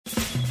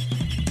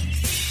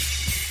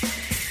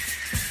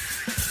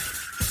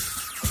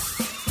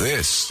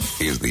This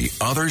is The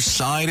Other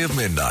Side of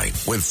Midnight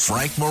with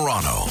Frank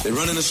Morano. They're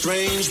running a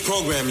strange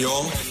program,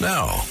 y'all.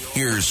 Now,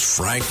 here's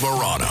Frank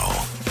Morano.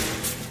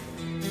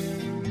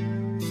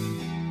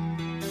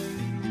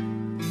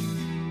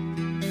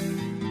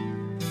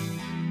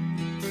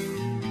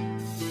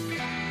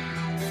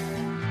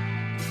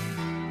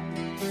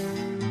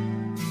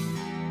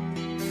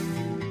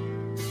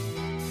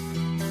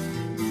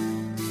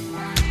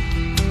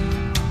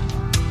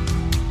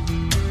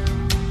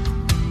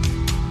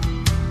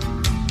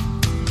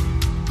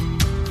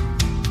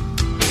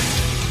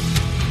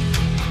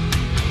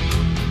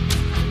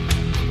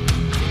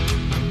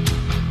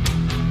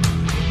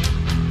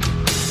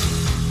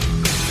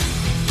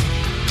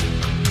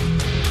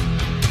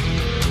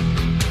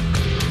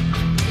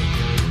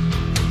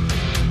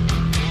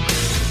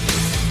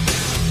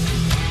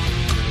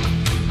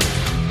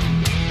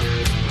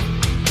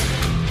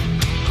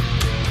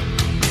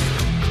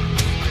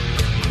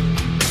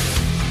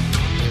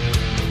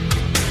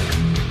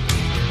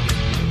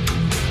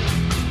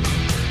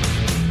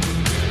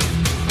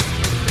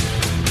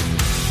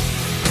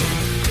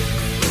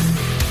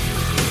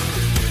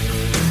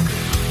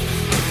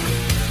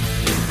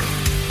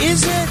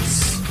 Is it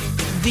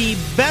the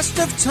best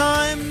of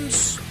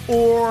times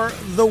or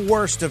the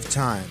worst of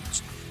times?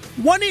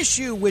 One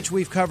issue which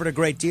we've covered a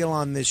great deal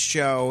on this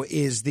show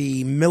is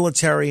the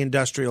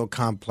military-industrial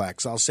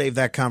complex. I'll save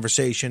that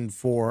conversation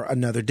for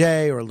another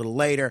day or a little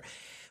later.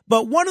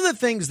 But one of the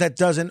things that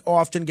doesn't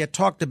often get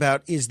talked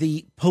about is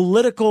the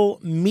political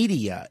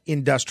media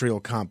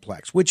industrial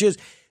complex, which is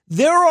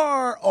there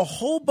are a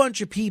whole bunch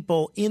of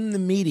people in the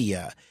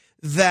media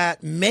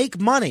that make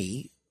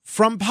money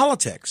from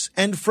politics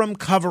and from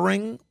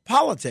covering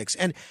politics.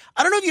 And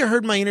I don't know if you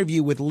heard my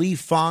interview with Lee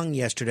Fang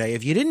yesterday.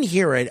 If you didn't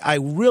hear it, I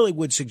really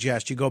would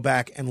suggest you go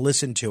back and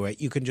listen to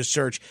it. You can just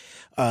search,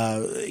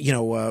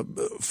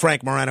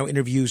 Frank Morano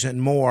interviews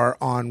and more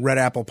on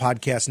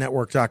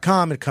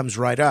redapplepodcastnetwork.com. It comes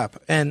right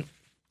up. And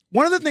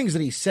one of the things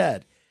that he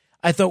said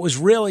I thought was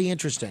really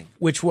interesting,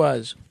 which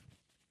was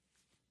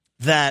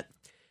that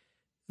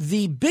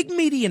the big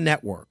media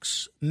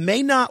networks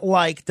may not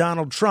like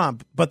Donald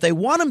Trump, but they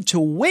want him to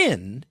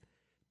win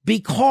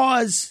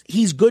because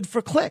he's good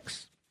for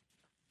clicks.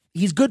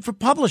 He's good for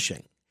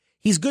publishing.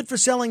 He's good for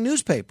selling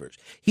newspapers.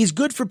 He's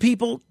good for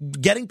people,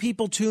 getting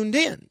people tuned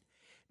in.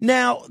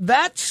 Now,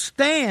 that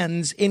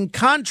stands in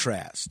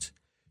contrast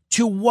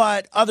to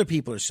what other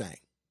people are saying.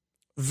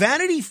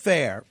 Vanity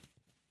Fair,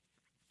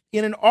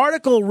 in an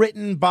article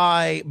written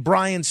by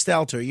Brian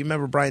Stelter, you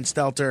remember Brian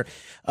Stelter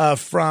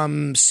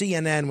from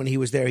CNN when he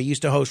was there. He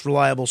used to host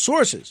Reliable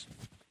Sources.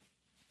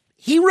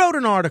 He wrote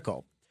an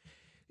article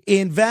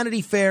in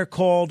Vanity Fair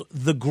called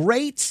The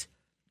Great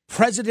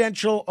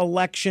Presidential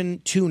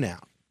Election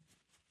Tune-Out.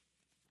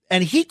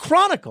 And he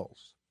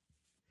chronicles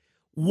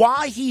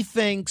why he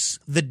thinks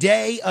the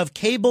day of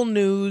cable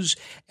news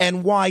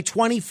and why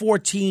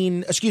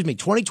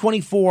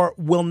 2024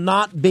 will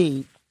not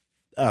be,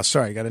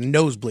 sorry, I got a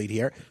nosebleed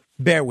here.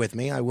 Bear with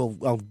me.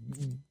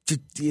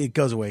 It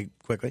goes away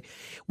quickly.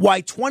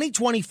 Why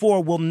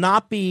 2024 will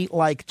not be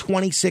like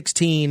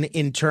 2016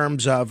 in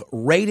terms of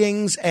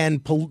ratings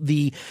and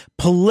the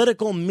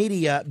political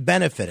media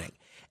benefiting.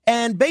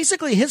 And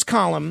basically his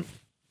column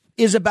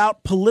is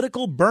about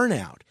political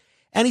burnout.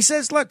 And he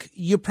says, look,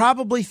 you're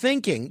probably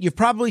feeling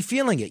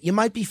it. You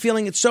might be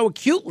feeling it so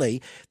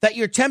acutely that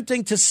you're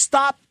tempting to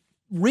stop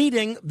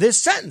reading this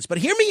sentence. But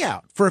hear me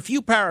out for a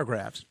few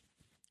paragraphs,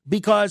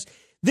 because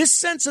this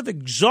sense of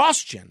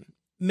exhaustion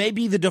may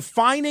be the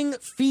defining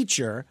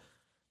feature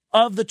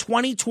of the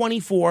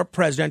 2024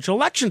 presidential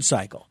election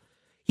cycle.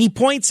 He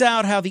points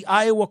out how the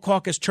Iowa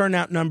caucus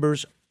turnout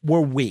numbers were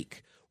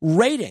weak.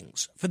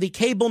 Ratings for the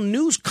cable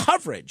news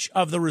coverage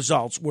of the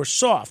results were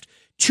soft.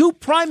 2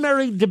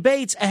 primary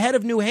debates ahead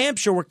of New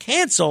Hampshire were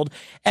canceled,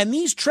 and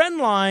these trend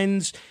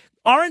lines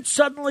aren't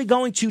suddenly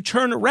going to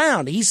turn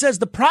around. He says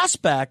the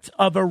prospect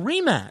of a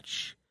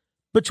rematch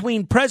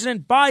between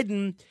President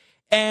Biden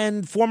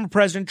and former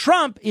President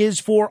Trump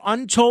is, for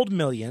untold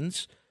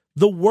millions,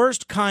 the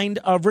worst kind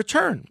of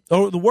return,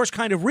 or the worst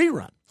kind of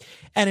rerun.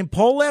 And in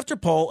poll after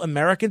poll,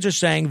 Americans are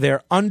saying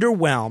they're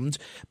underwhelmed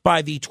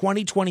by the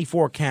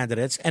 2024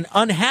 candidates and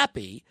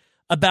unhappy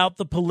about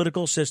the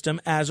political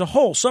system as a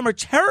whole. Some are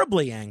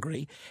terribly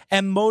angry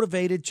and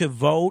motivated to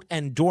vote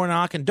and door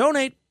knock and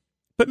donate,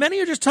 but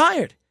many are just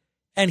tired.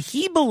 And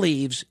he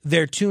believes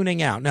they're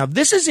tuning out. Now,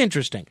 this is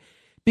interesting,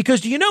 because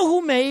do you know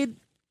who made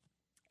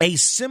a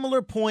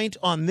similar point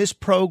on this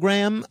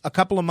program a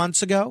couple of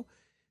months ago?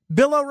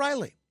 Bill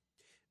O'Reilly.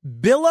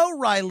 Bill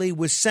O'Reilly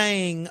was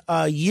saying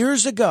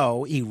years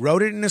ago, he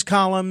wrote it in his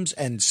columns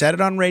and said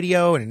it on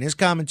radio and in his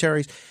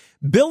commentaries.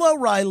 Bill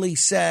O'Reilly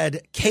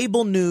said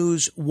cable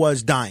news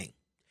was dying,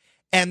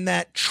 and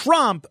that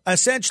Trump,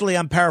 essentially,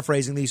 I'm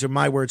paraphrasing, these are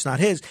my words,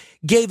 not his,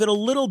 gave it a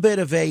little bit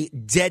of a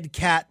dead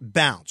cat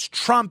bounce.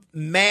 Trump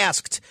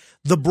masked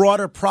the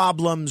broader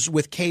problems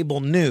with cable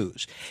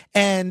news.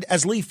 And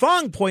as Lee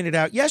Fang pointed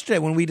out yesterday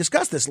when we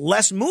discussed this,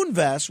 Les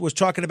Moonves was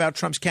talking about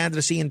Trump's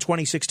candidacy in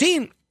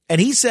 2016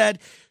 And he said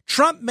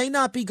Trump may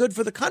not be good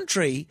for the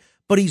country,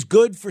 but he's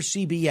good for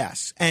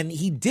CBS. And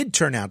he did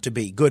turn out to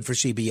be good for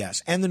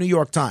CBS and the New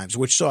York Times,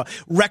 which saw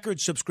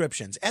record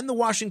subscriptions, and the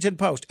Washington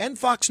Post and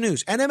Fox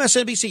News and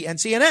MSNBC and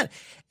CNN.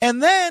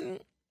 And then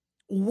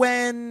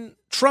when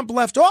Trump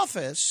left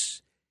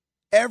office,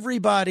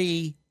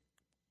 everybody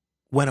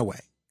went away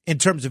in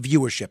terms of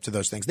viewership to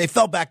those things. They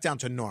fell back down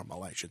to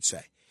normal, I should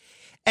say.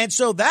 And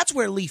so that's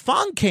where Lee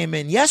Fang came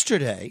in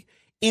yesterday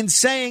in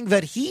saying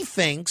that he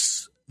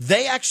thinks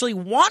they actually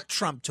want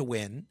Trump to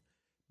win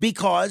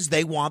because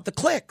they want the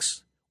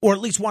clicks, or at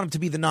least want him to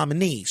be the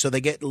nominee, so they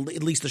get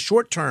at least a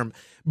short-term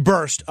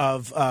burst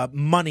of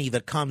money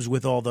that comes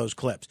with all those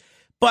clips.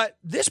 But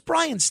this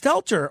Brian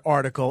Stelter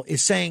article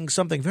is saying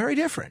something very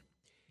different.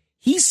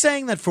 He's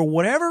saying that for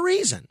whatever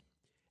reason,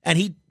 and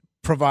he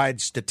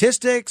provides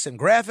statistics and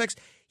graphics,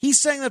 he's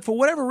saying that for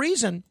whatever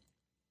reason,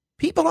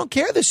 people don't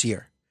care this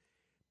year.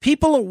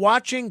 People are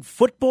watching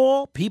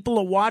football. People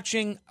are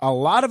watching a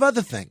lot of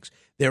other things.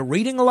 They're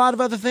reading a lot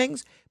of other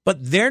things, but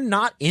they're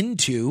not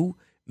into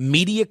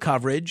media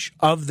coverage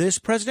of this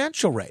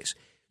presidential race.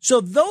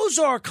 So those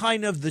are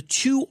kind of the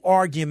two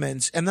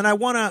arguments. And then I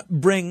want to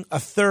bring a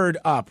third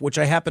up, which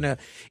I happen to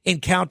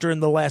encounter in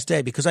the last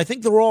day, because I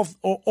think they're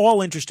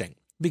all interesting.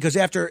 Because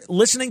after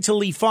listening to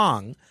Lee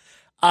Fang,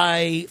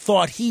 I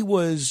thought he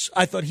was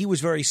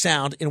very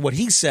sound in what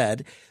he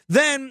said.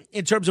 Then,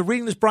 in terms of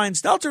reading this Brian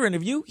Stelter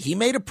interview, he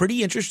made a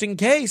pretty interesting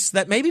case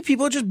that maybe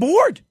people are just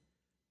bored.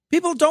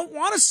 People don't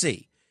want to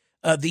see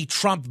the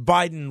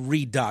Trump-Biden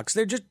redux.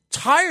 They're just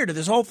tired of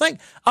this whole thing.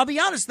 I'll be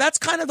honest, that's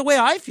kind of the way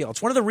I feel.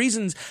 It's one of the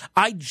reasons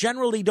I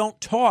generally don't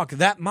talk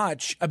that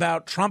much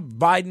about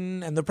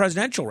Trump-Biden and the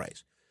presidential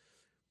race.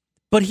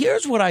 But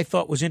here's what I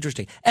thought was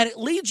interesting. And it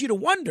leads you to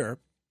wonder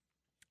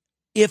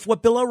if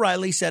what Bill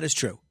O'Reilly said is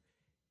true.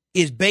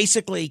 Is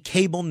basically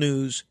cable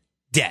news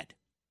dead?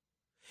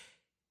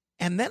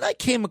 And then I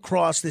came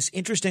across this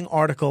interesting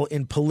article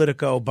in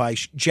Politico by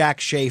Jack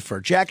Schaefer.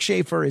 Jack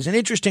Schaefer is an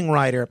interesting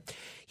writer.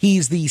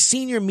 He's the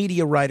senior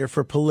media writer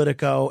for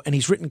Politico, and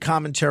he's written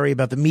commentary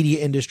about the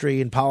media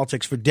industry and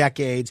politics for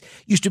decades.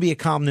 Used to be a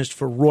columnist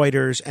for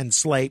Reuters and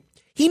Slate.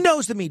 He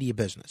knows the media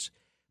business.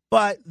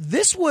 But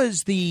this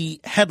was the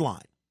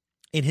headline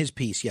in his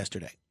piece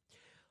yesterday.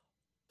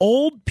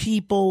 Old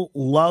people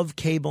love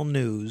cable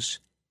news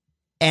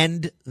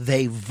and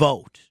they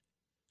vote.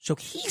 So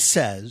he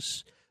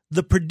says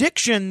the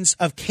predictions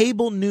of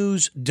cable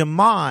news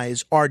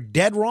demise are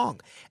dead wrong.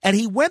 And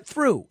he went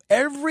through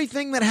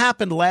everything that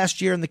happened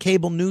last year in the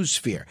cable news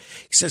sphere.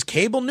 He says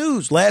cable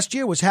news last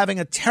year was having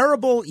a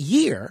terrible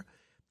year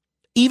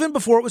even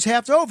before it was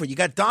half over. You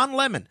got Don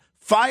Lemon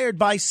fired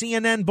by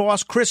CNN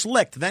boss Chris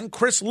Licht. Then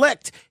Chris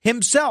Licht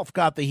himself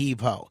got the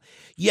heave-ho.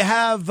 You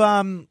have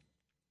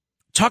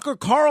Tucker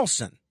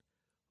Carlson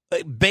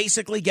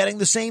basically getting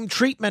the same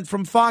treatment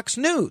from Fox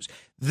News.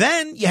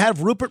 Then you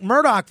have Rupert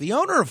Murdoch, the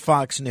owner of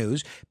Fox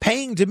News,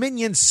 paying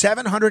Dominion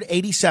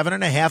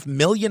 $787.5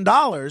 million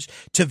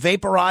to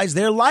vaporize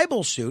their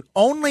libel suit.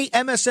 Only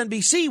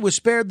MSNBC was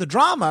spared the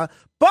drama,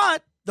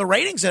 but the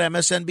ratings at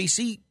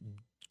MSNBC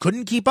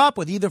couldn't keep up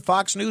with either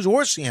Fox News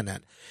or CNN.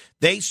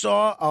 They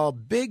saw a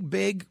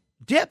big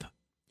dip.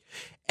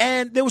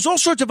 And there was all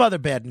sorts of other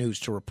bad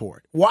news to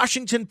report.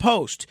 Washington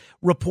Post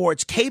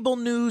reports cable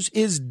news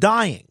is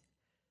dying.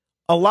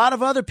 A lot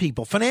of other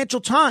people, Financial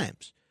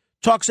Times,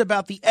 talks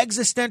about the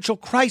existential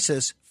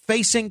crisis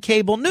facing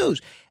cable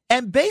news.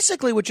 And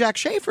basically what Jack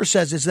Schaefer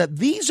says is that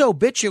these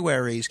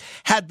obituaries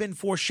had been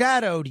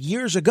foreshadowed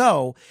years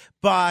ago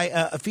by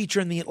a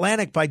feature in The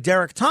Atlantic by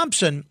Derek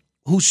Thompson,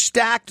 who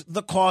stacked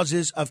the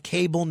causes of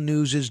cable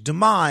news's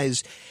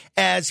demise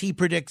as he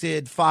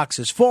predicted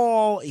Fox's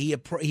fall. He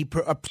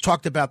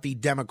talked about the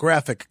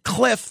demographic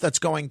cliff that's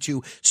going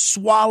to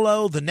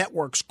swallow the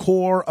network's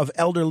core of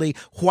elderly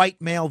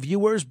white male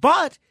viewers.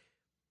 But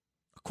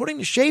according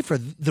to Schaefer,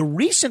 the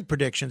recent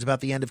predictions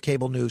about the end of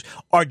cable news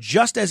are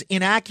just as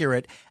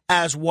inaccurate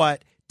as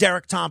what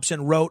Derek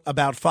Thompson wrote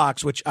about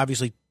Fox, which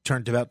obviously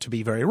turned out to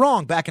be very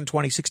wrong back in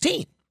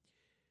 2016.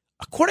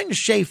 According to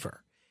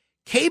Schaefer,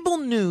 cable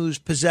news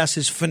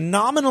possesses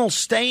phenomenal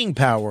staying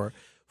power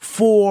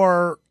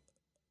for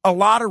a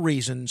lot of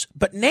reasons,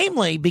 but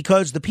namely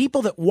because the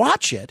people that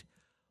watch it,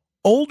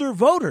 older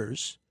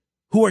voters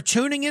who are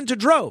tuning into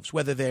droves,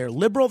 whether they're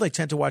liberal, they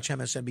tend to watch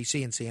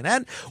MSNBC and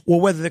CNN,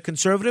 or whether they're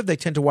conservative, they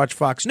tend to watch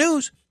Fox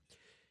News.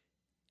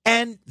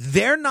 And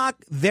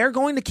they're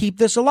going to keep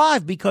this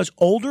alive because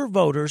older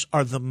voters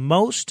are the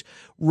most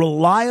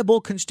reliable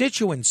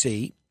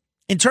constituency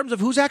in terms of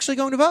who's actually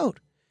going to vote.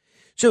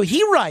 So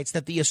he writes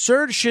that the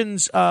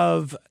assertions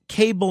of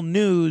cable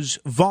news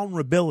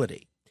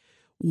vulnerability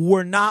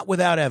were not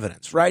without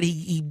evidence, right?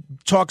 He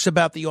talks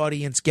about the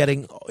audience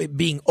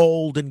being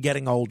old and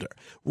getting older,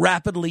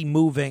 rapidly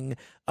moving,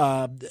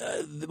 a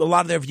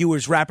lot of their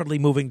viewers rapidly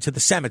moving to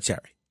the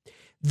cemetery.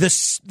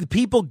 The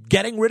people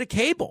getting rid of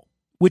cable,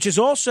 which is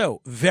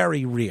also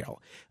very real,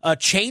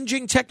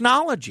 changing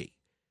technology,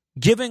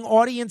 giving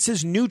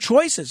audiences new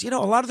choices. A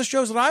lot of the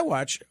shows that I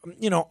watch,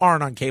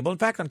 aren't on cable. In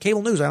fact, on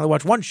cable news, I only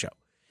watch one show.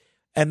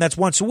 And that's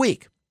once a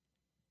week.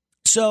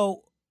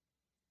 So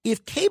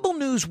if cable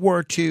news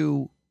were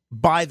to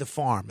buy the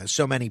farm, as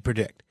so many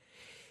predict,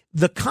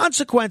 the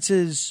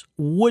consequences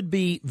would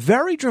be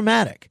very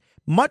dramatic,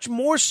 much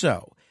more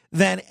so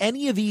than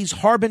any of these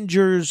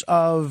harbingers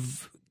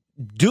of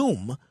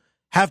doom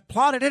have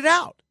plotted it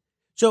out.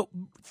 So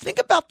think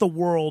about the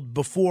world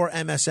before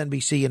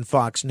MSNBC and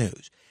Fox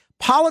News.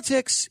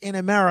 Politics in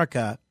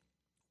America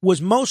was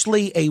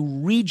mostly a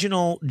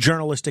regional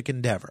journalistic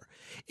endeavor.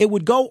 It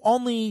would go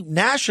only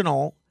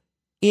national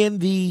in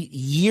the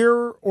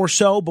year or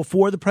so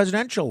before the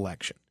presidential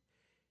election.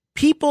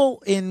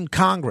 People in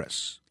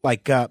Congress,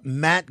 like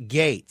Matt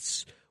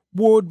Gaetz,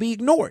 would be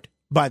ignored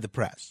by the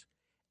press.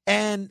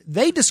 And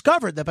they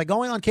discovered that by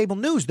going on cable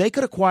news, they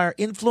could acquire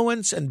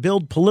influence and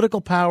build political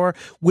power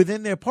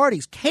within their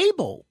parties.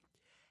 Cable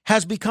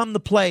has become the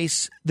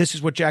place, this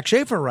is what Jack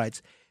Schaefer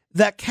writes,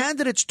 that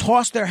candidates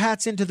toss their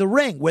hats into the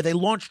ring, where they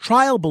launch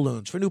trial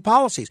balloons for new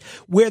policies,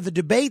 where the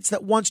debates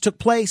that once took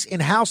place in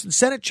House and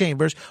Senate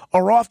chambers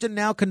are often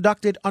now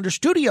conducted under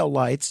studio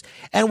lights,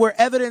 and where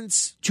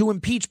evidence to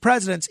impeach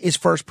presidents is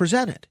first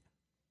presented,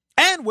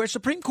 and where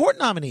Supreme Court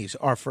nominees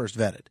are first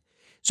vetted.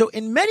 So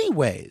in many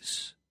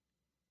ways,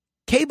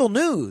 cable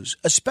news,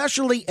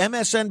 especially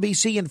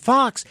MSNBC and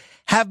Fox,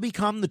 have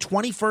become the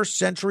 21st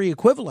century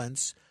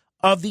equivalents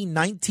of the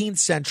 19th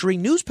century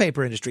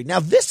newspaper industry. Now,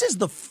 this is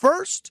the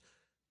first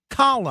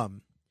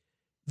column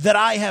that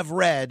I have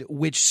read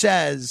which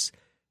says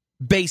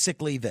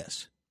basically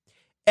this.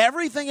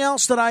 Everything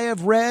else that I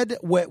have read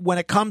when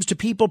it comes to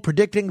people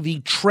predicting the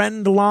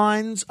trend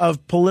lines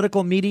of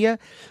political media,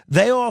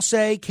 they all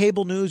say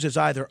cable news is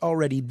either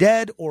already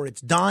dead or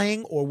it's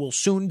dying or will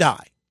soon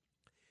die.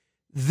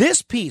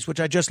 This piece,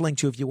 which I just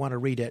linked to if you want to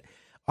read it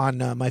on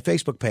my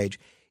Facebook page,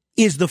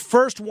 is the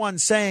first one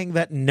saying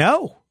that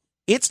no,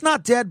 it's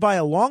not dead by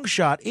a long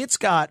shot. It's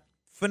got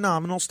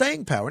phenomenal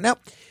staying power. Now,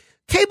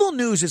 cable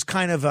news is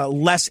kind of a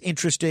less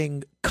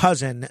interesting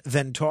cousin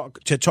than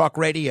talk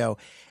radio.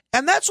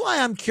 And that's why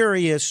I'm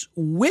curious,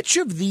 which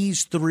of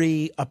these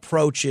three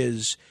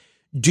approaches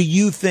do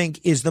you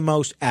think is the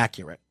most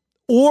accurate?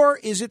 Or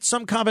is it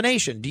some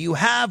combination? Do you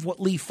have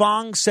what Lee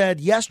Fang said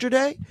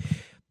yesterday?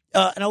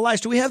 And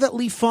Elias, do we have that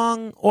Lee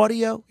Fang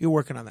audio? You're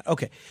working on that.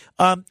 Okay.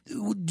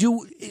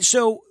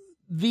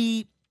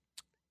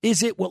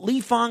 Is it what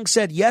Lee Fang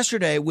said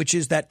yesterday, which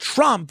is that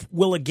Trump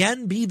will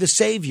again be the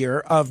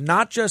savior of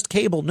not just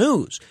cable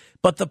news,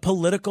 but the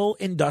political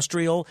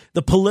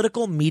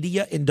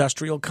media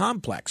industrial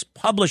complex,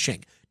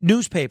 publishing,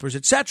 newspapers,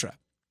 etc.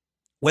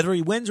 Whether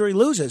he wins or he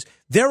loses,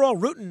 they're all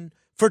rooting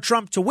for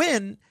Trump to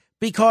win,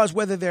 because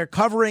whether they're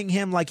covering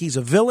him like he's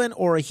a villain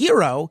or a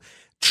hero,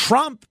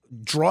 Trump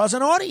draws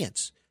an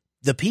audience.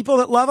 The people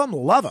that love him,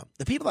 love him.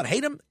 The people that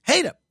hate him,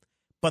 hate him.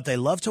 But they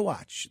love to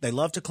watch. They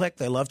love to click.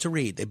 They love to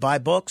read. They buy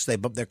books. They're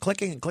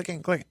clicking and clicking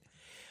and clicking.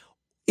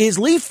 Is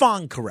Lee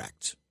Fang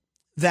correct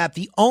that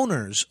the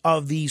owners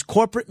of these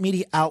corporate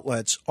media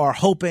outlets are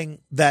hoping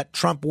that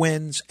Trump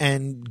wins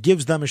and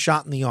gives them a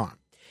shot in the arm?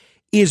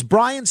 Is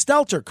Brian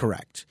Stelter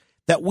correct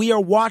that we are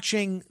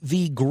watching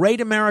the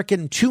great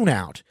American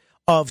tune-out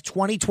of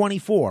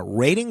 2024?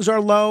 Ratings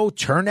are low,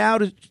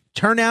 turnout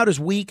is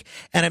weak,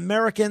 and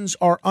Americans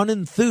are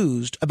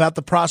unenthused about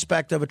the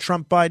prospect of a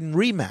Trump-Biden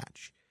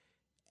rematch.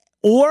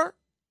 Or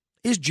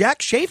is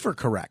Jack Schaefer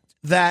correct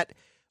that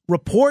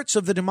reports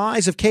of the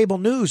demise of cable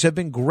news have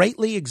been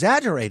greatly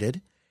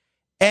exaggerated,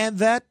 and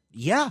that,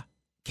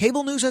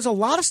 cable news has a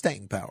lot of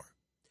staying power?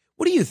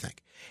 What do you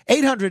think?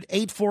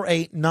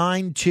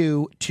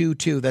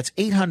 800-848-9222. That's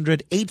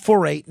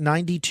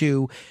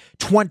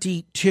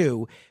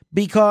 800-848-9222.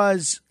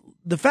 Because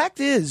the fact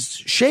is,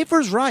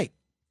 Schaefer's right.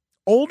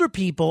 Older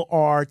people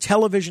are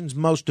television's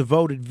most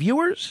devoted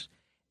viewers,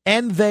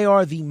 and they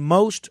are the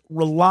most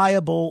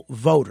reliable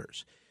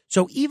voters.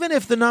 So even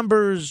if the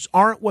numbers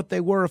aren't what they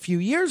were a few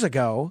years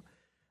ago,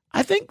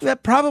 I think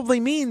that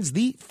probably means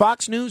the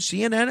Fox News,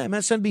 CNN,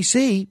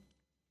 MSNBC,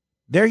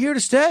 they're here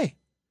to stay,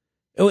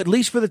 at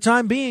least for the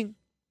time being.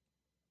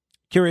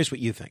 Curious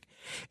what you think.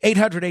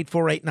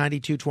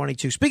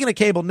 800-848-9222. Speaking of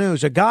cable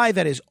news, a guy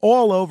that is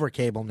all over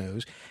cable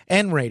news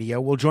and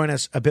radio will join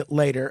us a bit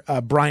later.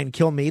 Brian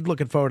Kilmeade,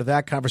 looking forward to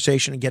that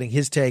conversation and getting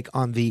his take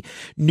on the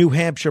New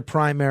Hampshire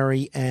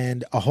primary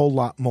and a whole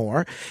lot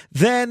more.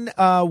 Then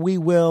we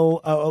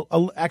will,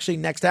 actually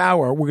next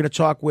hour, we're going to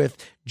talk with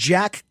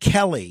Jack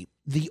Kelly,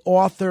 the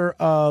author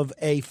of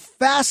a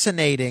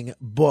fascinating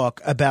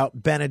book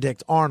about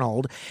Benedict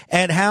Arnold,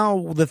 and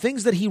how the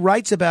things that he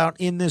writes about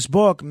in this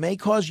book may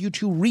cause you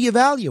to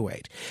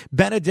reevaluate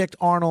Benedict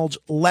Arnold's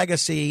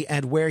legacy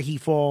and where he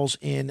falls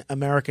in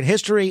American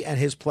history and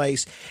his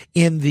place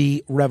in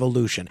the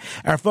revolution.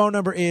 Our phone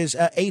number is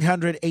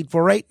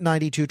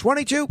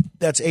 800-848-9222.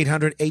 That's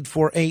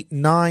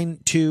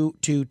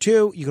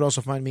 800-848-9222. You can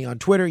also find me on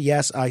Twitter.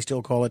 Yes, I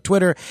still call it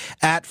Twitter,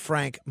 at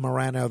Frank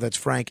Morano. That's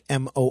Frank,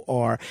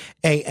 Morano.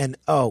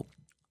 I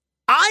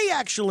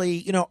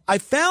actually, I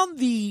found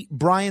the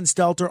Brian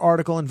Stelter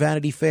article in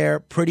Vanity Fair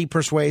pretty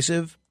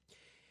persuasive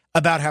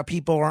about how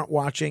people aren't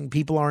watching,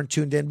 people aren't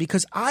tuned in,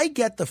 because I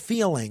get the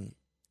feeling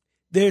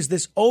there's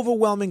this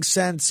overwhelming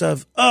sense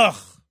of, ugh,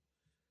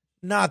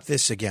 not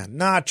this again,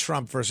 not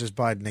Trump versus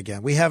Biden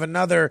again. We have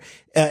another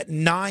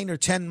 9 or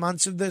 10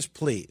 months of this,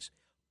 please,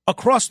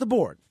 across the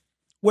board.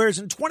 Whereas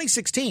in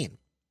 2016,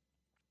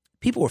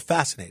 people were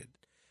fascinated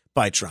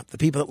by Trump. The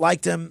people that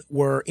liked him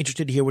were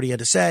interested to hear what he had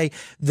to say.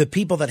 The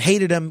people that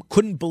hated him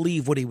couldn't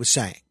believe what he was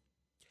saying.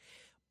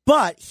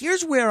 But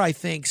here's where I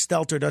think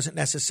Stelter doesn't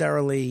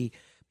necessarily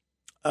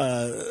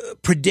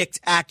predict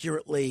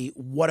accurately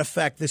what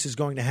effect this is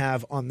going to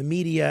have on the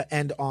media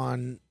and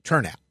on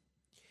turnout.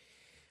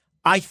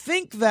 I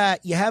think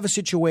that you have a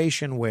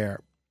situation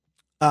where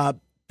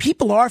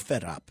people are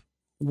fed up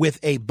with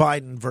a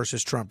Biden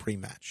versus Trump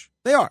rematch.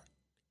 They are.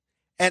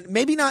 And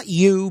maybe not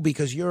you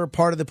because you're a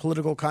part of the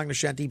political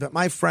cognoscenti, but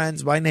my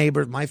friends, my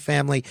neighbors, my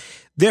family,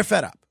 they're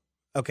fed up.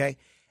 Okay.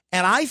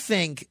 And I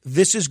think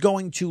this is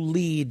going to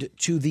lead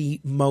to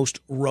the most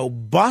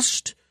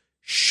robust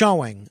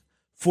showing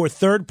for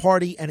third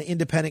party and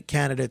independent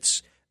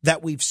candidates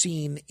that we've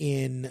seen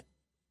in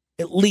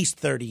at least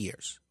 30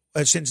 years,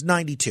 since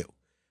 92,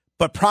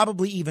 but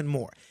probably even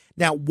more.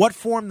 Now, what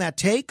form that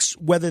takes,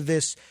 whether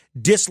this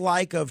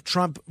dislike of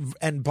Trump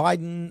and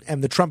Biden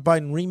and the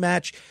Trump-Biden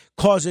rematch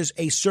causes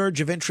a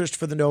surge of interest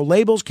for the no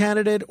labels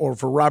candidate or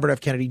for Robert F.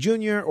 Kennedy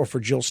Jr. or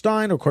for Jill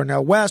Stein or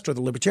Cornel West or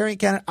the Libertarian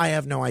candidate, I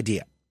have no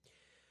idea.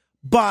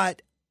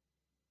 But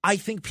I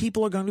think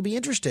people are going to be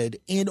interested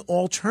in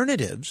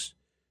alternatives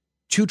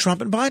to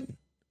Trump and Biden.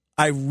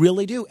 I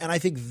really do. And I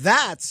think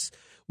that's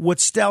what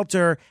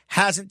Stelter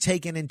hasn't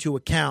taken into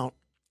account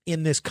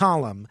in this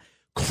column,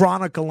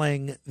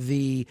 chronicling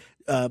the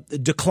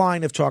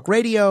decline of talk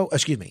radio,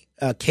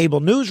 cable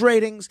news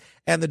ratings,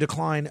 and the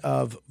decline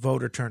of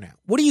voter turnout.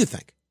 What do you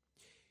think?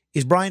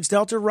 Is Brian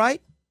Stelter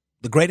right?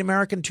 The Great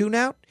American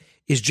Tune-Out?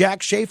 Is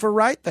Jack Schaefer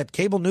right that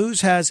cable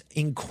news has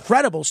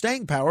incredible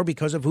staying power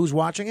because of who's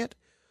watching it?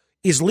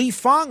 Is Lee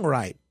Fang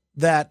right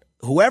that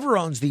whoever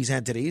owns these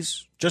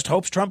entities just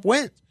hopes Trump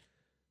wins?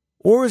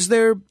 Or is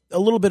there a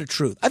little bit of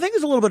truth? I think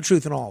there's a little bit of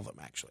truth in all of them,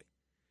 actually.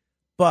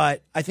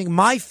 But I think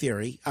my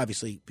theory,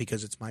 obviously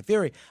because it's my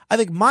theory, I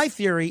think my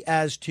theory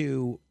as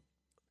to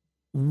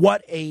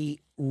what a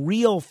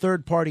real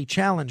third-party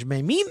challenge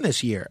may mean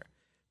this year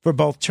for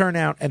both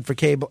turnout and for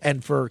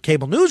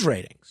cable news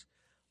ratings,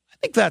 I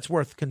think that's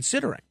worth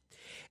considering.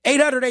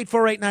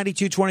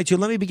 800-848-9222.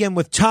 Let me begin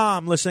with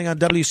Tom listening on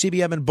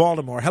WCBM in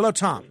Baltimore. Hello,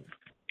 Tom.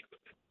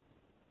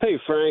 Hey,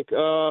 Frank.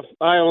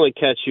 I only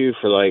catch you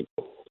for like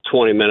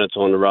 20 minutes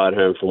on the ride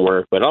home from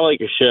work, but I like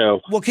your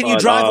show. Well, can you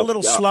drive a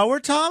little slower,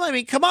 Tom? I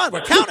mean, come on.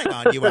 We're counting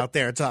on you out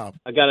there, Tom.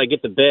 I got to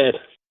get to bed.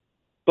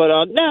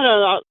 But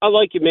no, I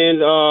like you,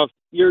 man. I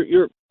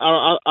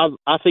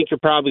think you're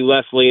probably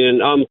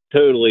left-leaning. I'm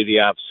totally the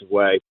opposite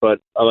way, but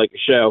I like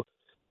your show.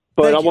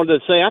 But I wanted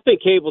to say, I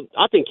think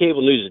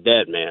cable news is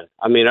dead, man.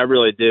 I mean, I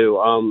really do.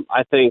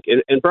 I think,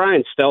 and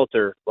Brian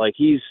Stelter, like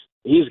he's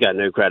got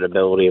no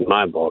credibility in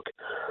my book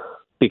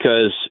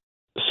because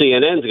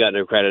CNN's got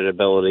no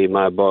credibility in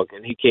my book,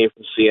 and he came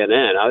from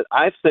CNN.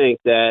 I think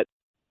they're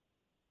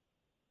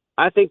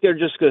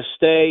just going to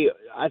stay.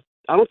 I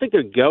don't think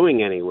they're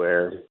going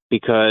anywhere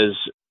because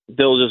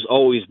they'll just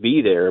always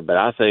be there. But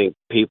I think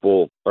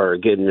people are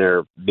getting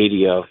their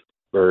media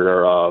or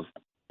their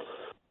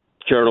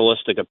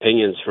journalistic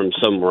opinions from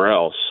somewhere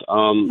else.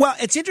 Well,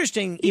 it's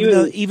interesting,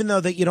 even though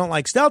that you don't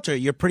like Stelter,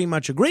 you're pretty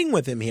much agreeing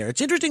with him here. It's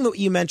interesting that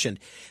you mentioned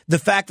the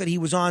fact that he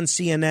was on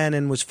CNN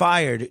and was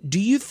fired. Do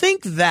you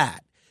think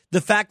that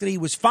the fact that he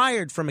was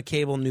fired from a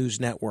cable news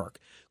network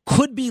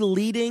could be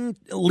leading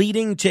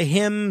to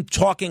him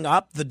talking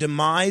up the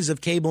demise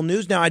of cable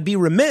news? Now, I'd be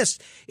remiss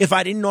if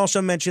I didn't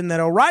also mention that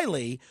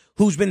O'Reilly,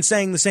 who's been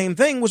saying the same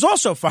thing, was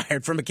also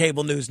fired from a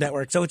cable news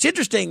network. So it's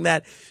interesting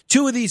that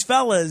two of these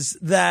fellas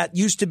that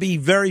used to be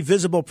very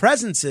visible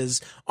presences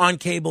on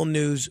cable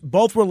news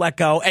both were let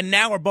go and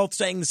now are both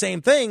saying the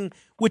same thing,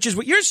 which is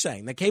what you're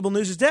saying, that cable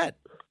news is dead.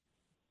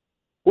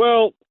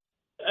 Well,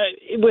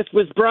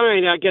 with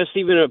Brian, I guess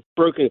even a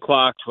broken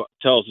clock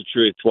tells the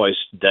truth twice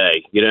a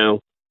day, you know?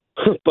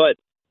 But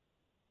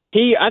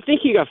I think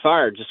he got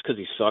fired just because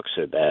he sucks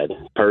so bad.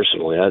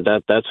 Personally,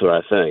 that's what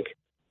I think.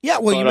 Yeah,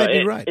 well, you might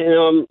be right.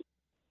 And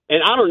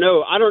I don't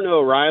know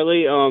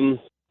O'Reilly.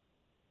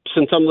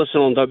 Since I'm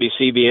listening on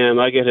WCBM,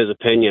 I get his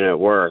opinion at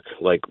work,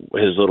 like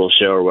his little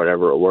show or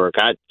whatever at work.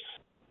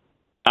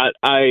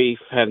 I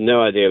have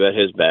no idea about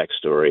his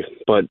backstory.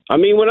 But I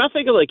mean, when I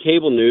think of like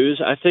cable news,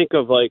 I think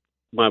of like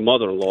my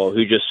mother-in-law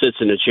who just sits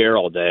in a chair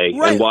all day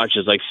and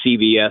watches like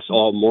CBS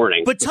all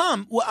morning. But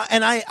Tom,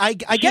 and I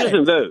get it. She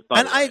doesn't vote.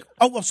 And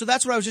so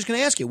that's what I was just going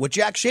to ask you. What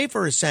Jack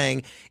Schaefer is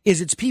saying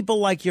is it's people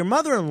like your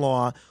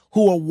mother-in-law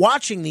who are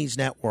watching these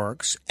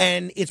networks,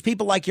 and it's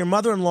people like your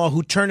mother-in-law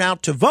who turn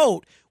out to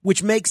vote,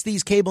 which makes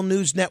these cable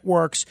news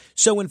networks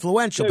so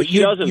influential. No, but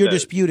you're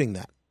disputing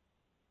that.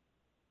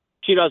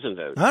 She doesn't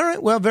vote. All right.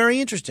 Well,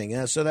 very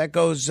interesting. So that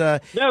goes. No,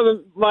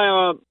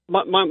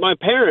 my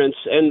parents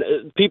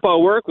and people I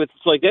work with,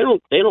 it's like they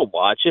don't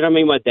watch it. I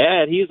mean, my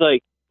dad, he's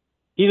a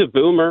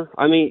boomer.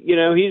 I mean, you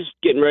know, he's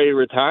getting ready to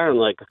retire in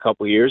like a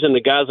couple of years, and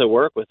the guys I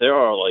work with, they're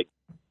all like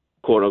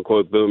quote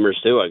unquote boomers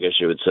too, I guess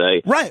you would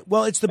say. Right.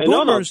 Well, it's the and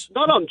boomers.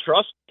 None of them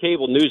trust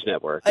cable news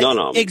network. None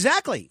of them.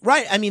 Exactly.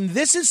 Right. I mean,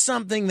 this is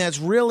something that's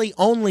really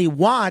only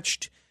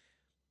watched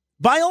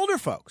by older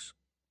folks,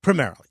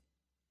 primarily.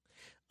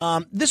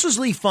 This was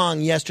Lee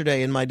Fong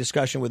yesterday in my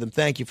discussion with him.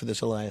 Thank you for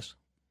this, Elias.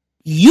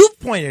 You've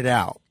pointed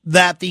out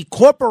that the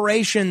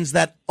corporations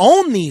that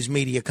own these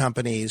media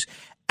companies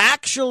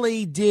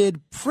actually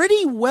did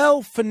pretty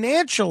well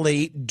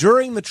financially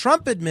during the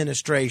Trump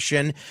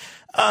administration.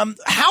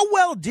 How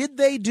well did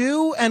they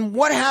do, and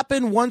what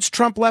happened once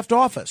Trump left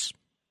office?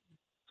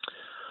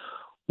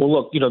 Well,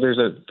 look, there's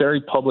a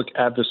very public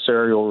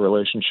adversarial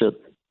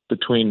relationship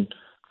between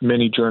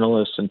many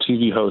journalists and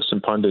TV hosts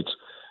and pundits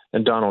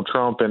and Donald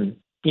Trump, and,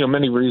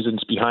 many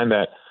reasons behind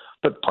that.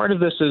 But part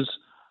of this is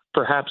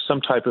perhaps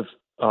some type of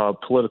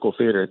political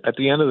theater. At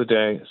the end of the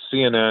day,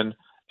 CNN,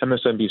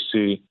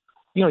 MSNBC,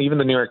 even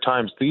the New York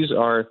Times, these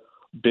are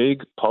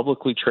big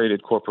publicly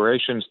traded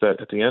corporations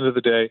that at the end of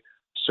the day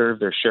serve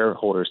their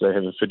shareholders. They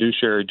have a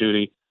fiduciary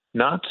duty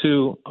not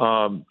to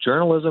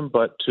journalism,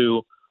 but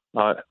to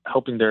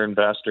helping their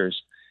investors.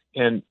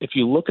 And if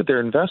you look at their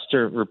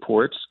investor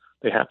reports,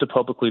 they have to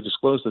publicly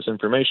disclose this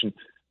information.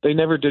 They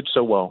never did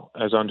so well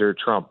as under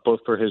Trump, both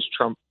for the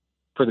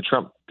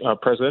Trump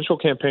presidential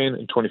campaign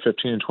in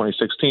 2015 and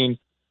 2016,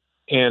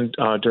 and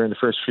during the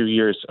first few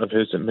years of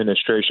his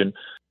administration.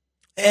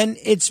 And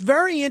it's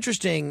very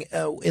interesting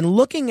in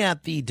looking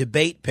at the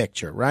debate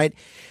picture, right?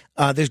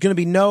 There's going to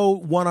be no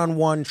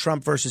one-on-one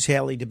Trump versus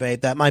Haley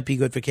debate. That might be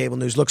good for cable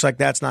news. Looks like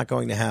that's not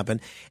going to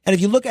happen. And if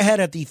you look ahead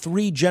at the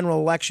 3 general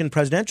election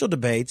presidential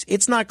debates,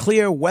 it's not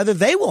clear whether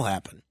they will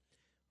happen,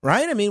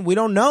 right? I mean, we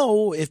don't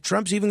know if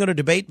Trump's even going to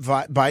debate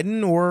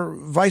Biden or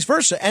vice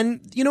versa. And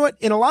you know what?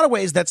 In a lot of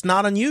ways, that's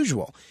not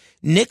unusual.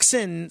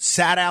 Nixon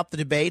sat out the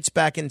debates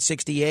back in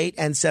 68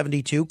 and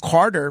 72.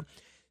 Carter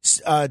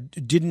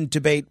didn't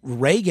debate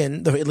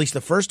Reagan, at least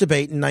the first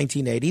debate in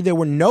 1980. There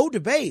were no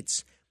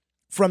debates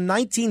from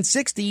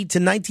 1960 to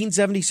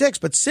 1976.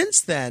 But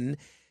since then,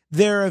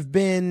 there have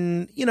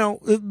been,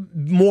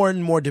 more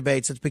and more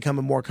debates. It's become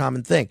a more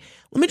common thing.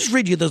 Let me just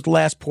read you this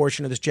last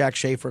portion of this Jack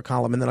Schaefer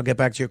column, and then I'll get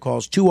back to your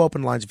calls. 2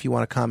 open lines if you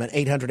want to comment,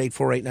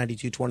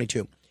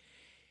 800-848-9222.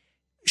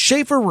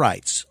 Schaefer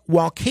writes,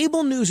 while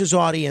cable news's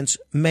audience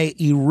may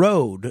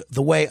erode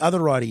the way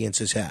other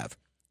audiences have,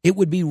 it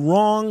would be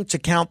wrong to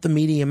count the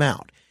medium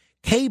out.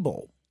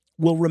 Cable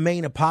will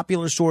remain a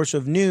popular source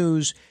of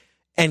news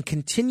and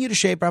continue to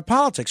shape our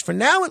politics. For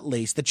now, at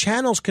least, the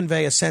channels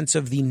convey a sense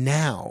of the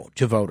now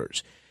to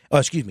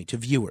to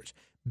viewers,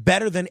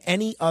 better than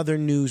any other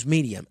news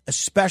medium,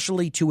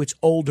 especially to its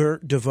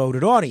older,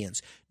 devoted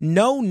audience.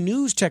 No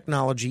news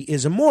technology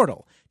is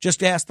immortal.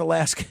 Just ask the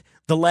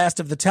last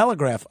of the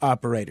telegraph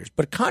operators.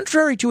 But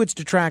contrary to its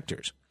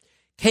detractors,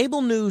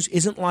 cable news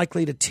isn't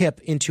likely to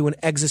tip into an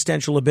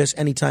existential abyss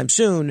anytime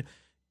soon.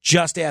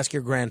 Just ask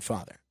your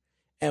grandfather.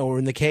 Or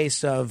in the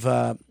case of,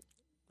 I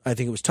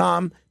think it was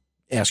Tom,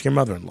 ask your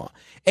mother-in-law.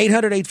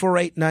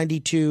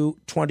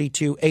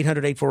 800-848-9222.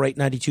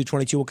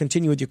 800-848-9222. We'll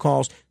continue with your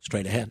calls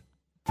straight ahead.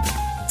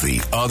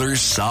 The Other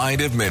Side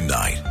of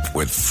Midnight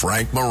with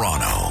Frank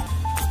Morano.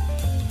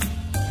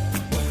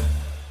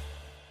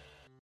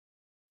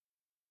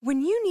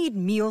 When you need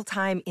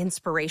mealtime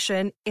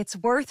inspiration, it's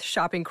worth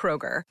shopping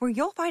Kroger, where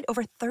you'll find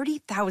over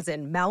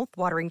 30,000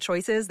 mouth-watering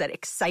choices that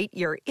excite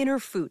your inner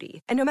foodie.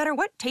 And no matter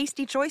what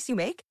tasty choice you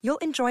make, you'll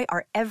enjoy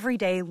our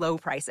everyday low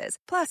prices,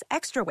 plus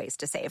extra ways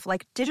to save,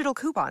 like digital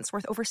coupons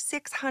worth over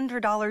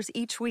 $600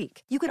 each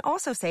week. You can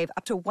also save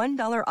up to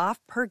 $1 off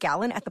per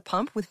gallon at the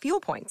pump with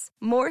fuel points.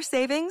 More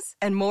savings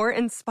and more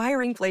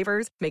inspiring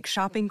flavors make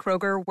shopping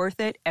Kroger worth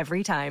it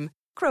every time.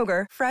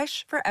 Kroger,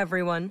 fresh for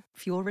everyone.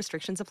 Fuel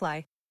restrictions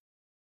apply.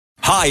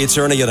 Hi, it's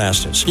Ernie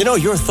Anastas.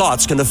 Your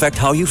thoughts can affect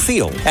how you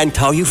feel, and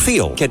how you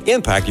feel can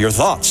impact your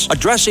thoughts.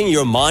 Addressing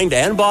your mind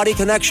and body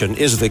connection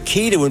is the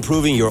key to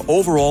improving your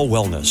overall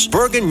wellness.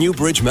 Bergen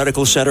Newbridge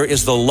Medical Center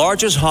is the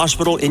largest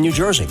hospital in New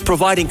Jersey,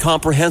 providing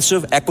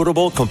comprehensive,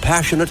 equitable,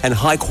 compassionate, and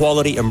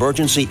high-quality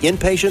emergency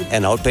inpatient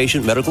and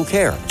outpatient medical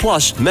care,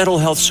 plus mental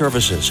health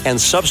services and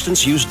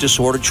substance use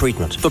disorder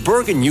treatment. The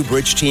Bergen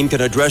Newbridge team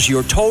can address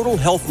your total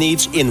health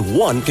needs in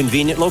one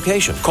convenient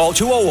location. Call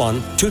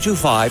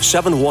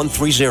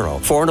 201-225-7130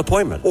 for an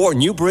appointment, or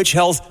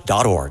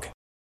newbridgehealth.org.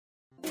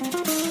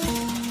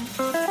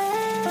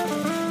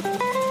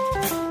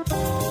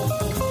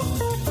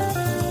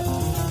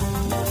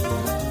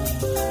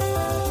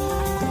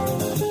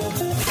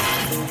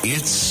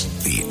 It's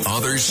The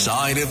Other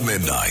Side of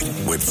Midnight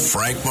with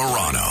Frank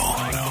Morano.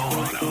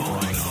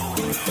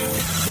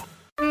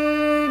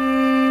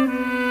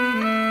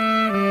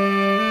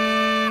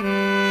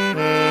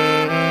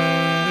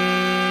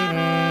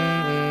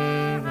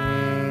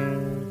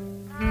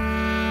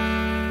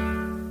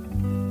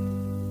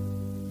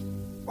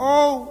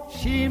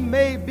 She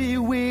may be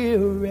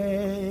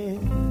weary.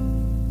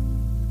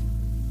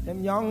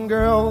 Them young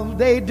girls,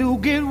 they do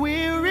get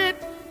weary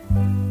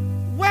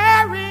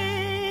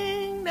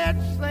wearing that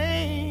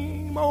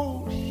same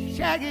old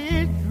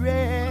shaggy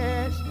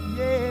dress.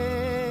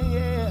 Yeah,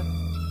 yeah.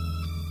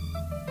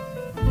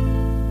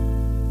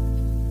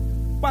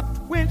 But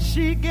when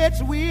she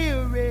gets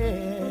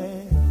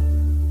weary,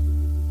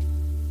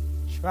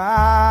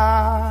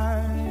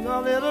 try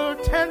a little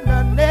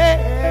tenderness.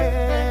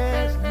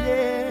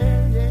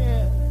 Yeah,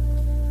 yeah.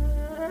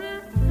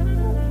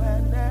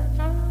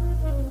 Oh,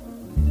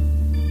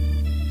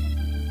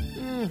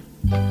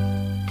 man,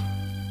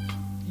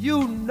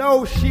 you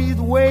know she's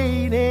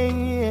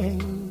waiting,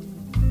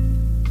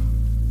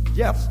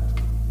 just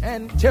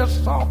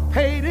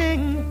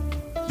anticipating.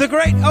 The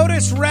great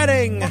Otis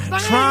Redding,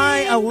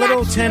 Try a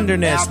Little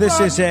Tenderness. This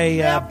is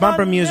a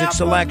bumper music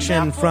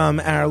selection from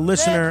our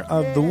listener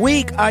of the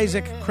week,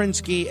 Isaac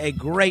Krinsky. A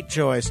great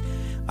choice.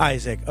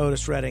 Isaac,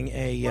 Otis Redding,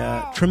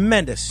 a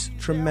tremendous,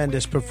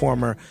 tremendous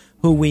performer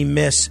who we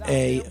miss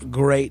a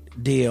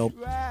great deal.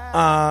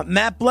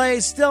 Matt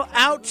Blaze still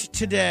out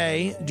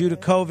today due to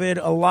COVID.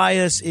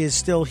 Elias is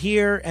still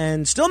here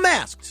and still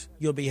masked,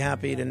 you'll be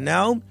happy to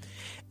know.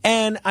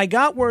 And I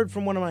got word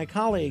from one of my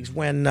colleagues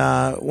when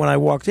I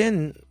walked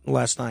in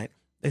last night.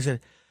 They said,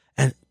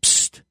 and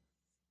psst.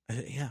 I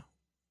said, yeah,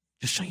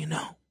 just so you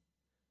know,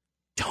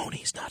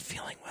 Tony's not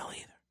feeling well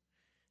either.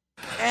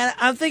 And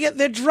I'm thinking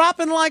they're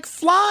dropping like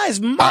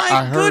flies.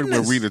 I heard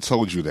goodness. Marita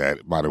told you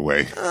that, by the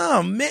way.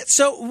 Oh, man.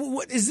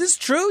 So is this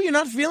true? You're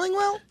not feeling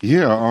well?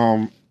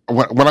 Yeah.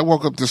 When I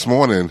woke up this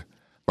morning,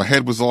 my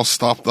head was all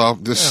stuffed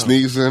up, just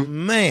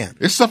sneezing. Man.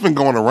 It's something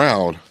going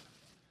around.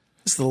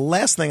 It's the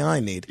last thing I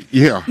need.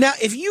 Yeah. Now,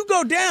 if you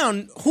go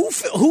down, who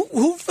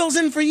fills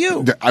in for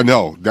you? I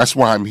know. That's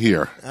why I'm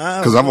here.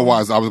 Because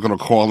otherwise I was going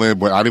to call in,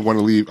 but I didn't want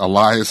to leave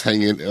Elias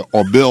hanging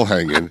or Bill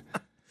hanging.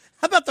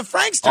 How about the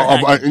Frankster?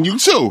 And you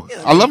too.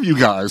 Yeah, I love you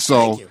guys.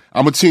 So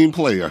I'm a team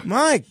player.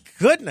 My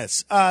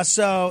goodness.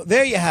 So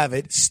there you have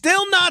it.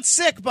 Still not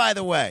sick, by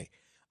the way.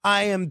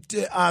 I'm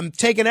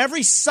taking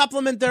every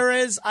supplement there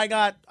is.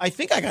 I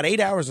think I got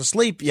 8 hours of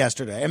sleep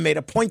yesterday. I made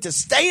a point to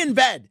stay in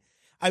bed.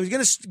 I was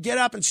going to get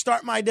up and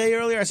start my day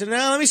earlier. I said, no,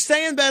 let me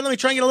stay in bed. Let me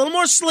try and get a little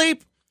more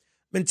sleep.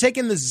 Been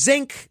taking the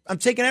zinc. I'm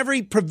taking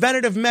every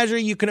preventative measure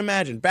you can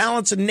imagine.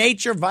 Balance of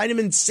nature,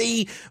 vitamin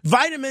C,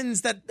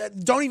 vitamins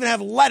that don't even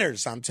have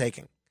letters I'm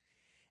taking.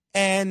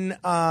 And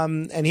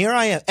here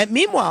I am. And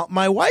meanwhile,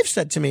 my wife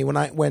said to me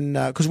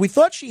because we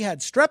thought she had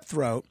strep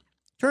throat.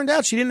 Turned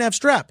out she didn't have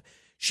strep.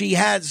 She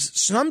has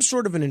some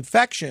sort of an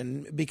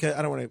infection because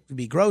I don't want to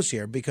be gross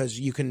here because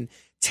you can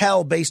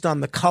tell based on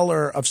the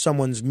color of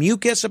someone's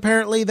mucus,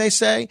 apparently, they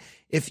say,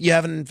 if you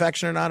have an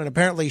infection or not. And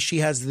apparently she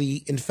has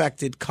the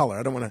infected color.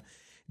 I don't want to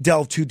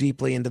delve too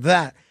deeply into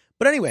that.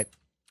 But anyway,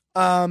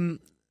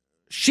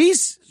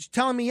 she's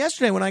telling me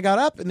yesterday when I got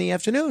up in the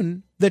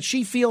afternoon that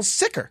she feels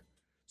sicker.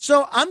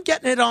 So I'm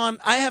getting it on.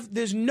 I have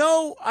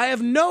no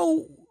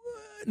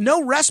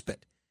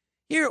respite.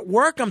 Here at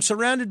work, I'm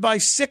surrounded by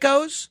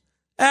sickos.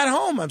 At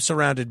home, I'm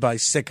surrounded by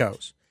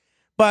sickos.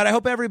 But I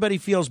hope everybody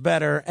feels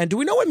better. And do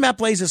we know when Matt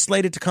Blaze is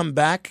slated to come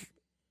back?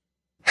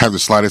 Have the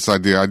slightest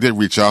idea. I did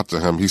reach out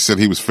to him. He said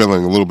he was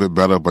feeling a little bit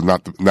better, but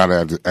not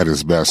at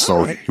his best.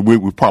 So right.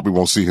 we probably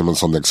won't see him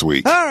until next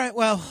week. All right.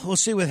 Well, we'll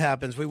see what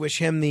happens. We wish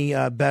him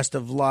the best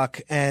of luck.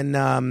 And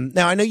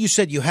now, I know you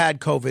said you had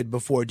COVID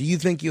before. Do you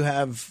think you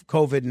have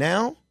COVID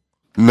now?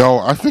 No,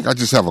 I think I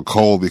just have a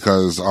cold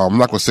because I'm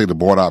not going to say the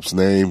board op's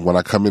name. When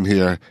I come in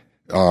here,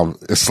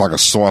 it's like a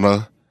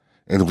sauna.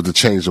 And with the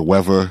change of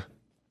weather.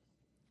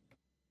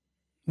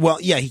 Well,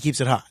 yeah, he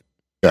keeps it hot.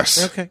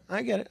 Yes. Okay,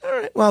 I get it. All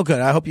right. Well, good.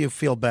 I hope you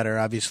feel better,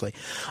 obviously.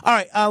 All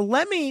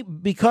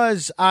right.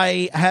 Because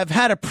I have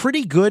had a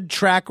pretty good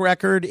track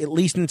record, at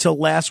least until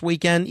last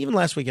weekend. Even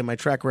last weekend, my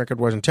track record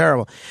wasn't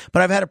terrible.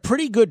 But I've had a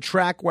pretty good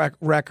track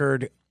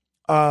record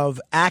of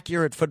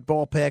accurate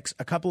football picks.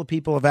 A couple of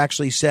people have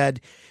actually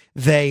said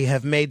they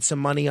have made some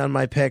money on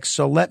my picks.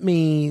 So let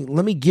me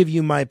give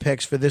you my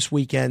picks for this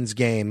weekend's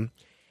game.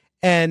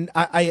 And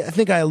I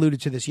think I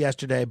alluded to this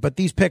yesterday, but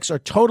these picks are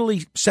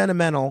totally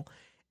sentimental.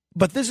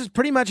 But this is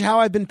pretty much how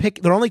I've been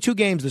picking. There are only two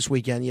games this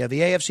weekend. You have the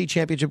AFC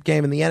Championship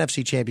game and the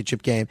NFC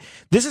Championship game.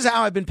 This is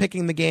how I've been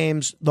picking the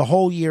games the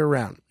whole year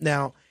round.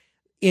 Now,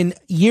 in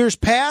years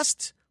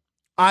past,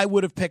 I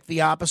would have picked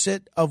the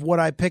opposite of what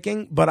I'm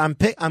picking, but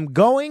I'm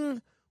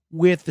going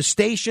with the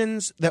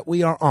stations that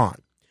we are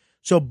on.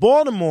 So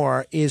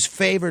Baltimore is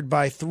favored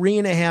by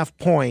 3.5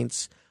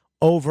 points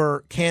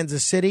over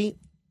Kansas City.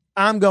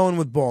 I'm going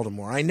with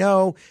Baltimore. I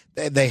know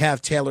they have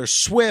Taylor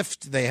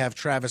Swift, they have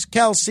Travis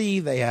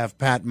Kelce, they have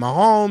Pat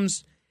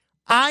Mahomes.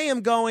 I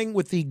am going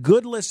with the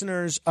good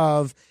listeners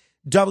of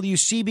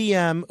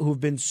WCBM who've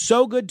been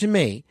so good to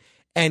me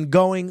and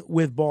going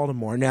with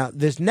Baltimore. Now,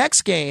 this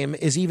next game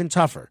is even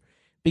tougher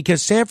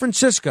because San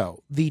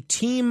Francisco, the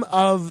team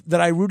that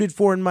I rooted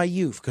for in my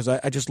youth, because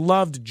I just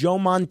loved Joe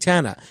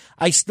Montana.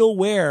 I still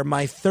wear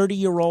my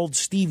 30-year-old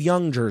Steve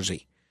Young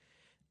jersey.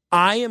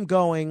 I am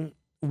going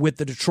with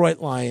the Detroit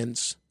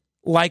Lions,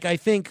 like I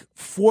think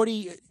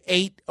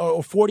 48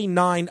 or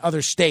 49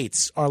 other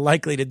states are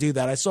likely to do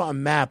that. I saw a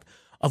map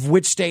of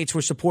which states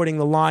were supporting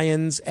the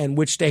Lions and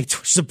which states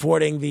were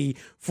supporting the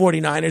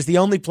 49ers. The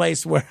only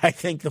place where I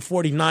think the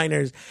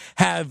 49ers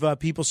have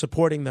people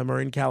supporting them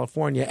are in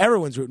California.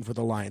 Everyone's rooting for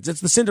the Lions.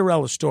 It's the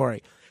Cinderella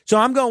story. So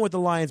I'm going with the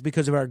Lions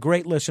because of our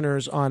great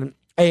listeners on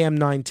AM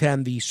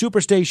 910, the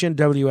Superstation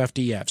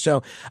WFDF.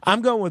 So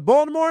I'm going with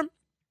Baltimore.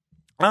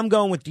 I'm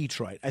going with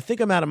Detroit. I think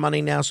I'm out of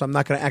money now, so I'm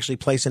not going to actually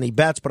place any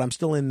bets, but I'm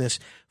still in this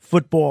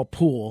football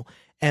pool.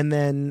 And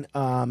then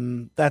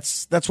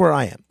that's where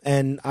I am.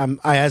 And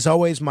as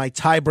always, my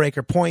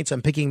tiebreaker points,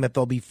 I'm picking that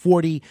there'll be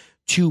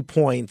 42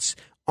 points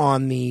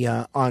on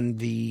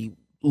the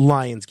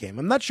Lions game.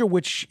 I'm not sure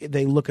which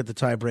they look at the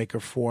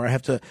tiebreaker for. I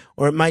have to,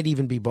 or it might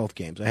even be both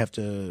games. I have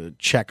to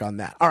check on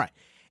that. All right.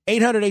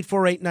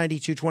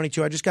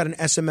 800-848-9222. I just got an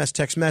SMS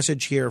text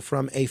message here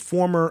from a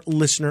former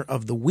listener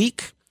of the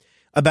week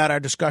about our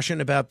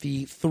discussion about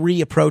the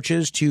three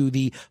approaches to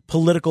the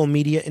political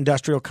media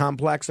industrial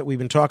complex that we've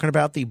been talking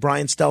about, the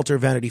Brian Stelter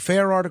Vanity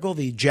Fair article,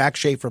 the Jack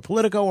Schaefer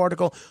Politico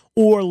article,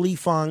 or Lee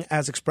Fang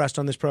as expressed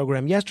on this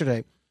program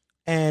yesterday.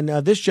 And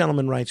this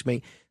gentleman writes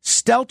me,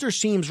 Stelter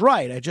seems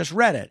right. I just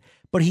read it.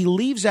 But he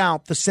leaves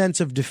out the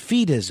sense of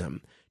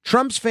defeatism.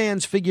 Trump's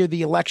fans figure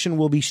the election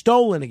will be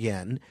stolen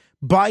again.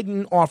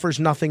 Biden offers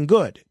nothing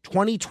good.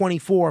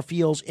 2024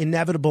 feels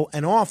inevitable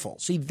and awful.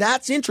 See,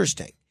 that's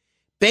interesting.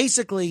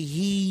 Basically,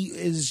 he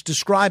is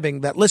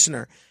describing, that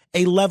listener,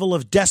 a level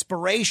of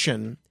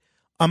desperation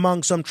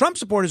among some Trump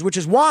supporters, which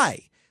is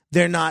why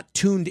they're not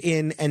tuned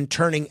in and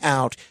turning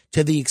out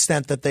to the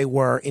extent that they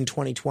were in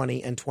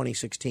 2020 and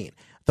 2016.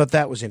 Thought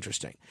that was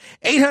interesting.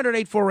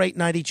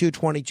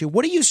 800-848-9222.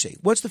 What do you see?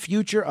 What's the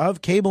future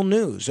of cable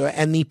news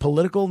and the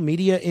political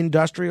media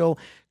industrial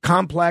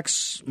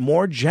complex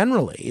more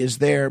generally? Is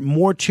there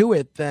more to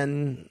it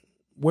than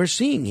we're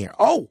seeing here?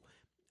 Oh,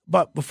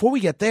 but before we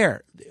get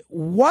there,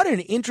 what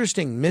an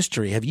interesting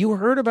mystery. Have you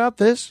heard about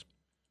this?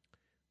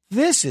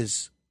 This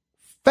is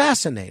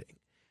fascinating.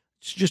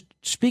 Just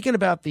speaking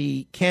about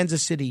the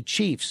Kansas City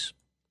Chiefs,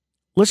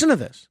 listen to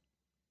this.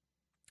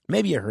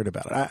 Maybe you heard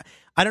about it.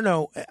 I don't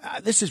know.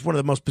 This is one of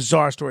the most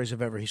bizarre stories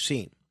I've ever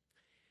seen.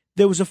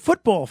 There was a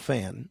football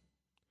fan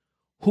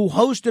who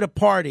hosted a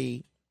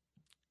party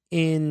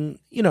in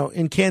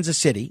Kansas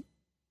City.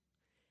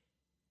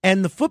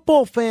 And the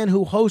football fan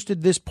who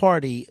hosted this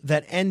party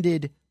that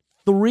ended with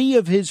three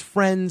of his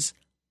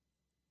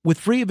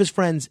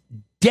friends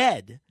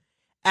dead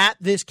at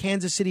this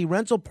Kansas City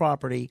rental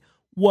property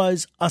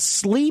was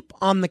asleep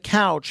on the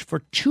couch for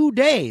 2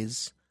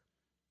 days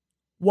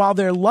while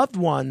their loved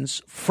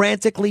ones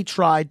frantically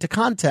tried to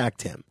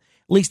contact him.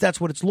 At least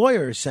that's what its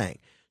lawyer is saying.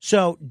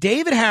 So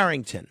David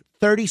Harrington,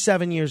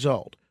 37 years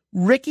old.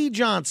 Ricky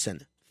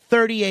Johnson,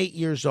 38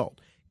 years old.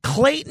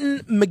 Clayton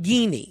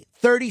McGeeney,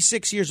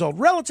 36 years old.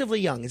 Relatively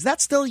young. Is that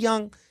still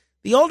young?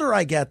 The older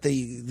I get,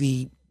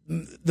 the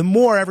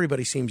more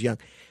everybody seems young.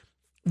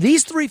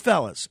 These three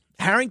fellas,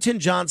 Harrington,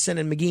 Johnson,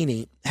 and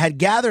McGeeney, had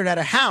gathered at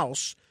a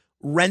house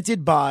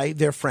rented by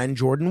their friend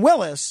Jordan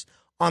Willis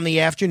on the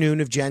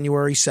afternoon of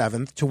January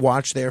 7th to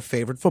watch their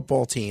favorite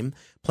football team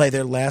play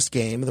their last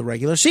game of the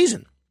regular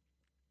season.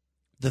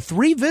 The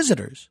three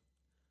visitors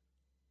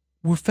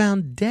were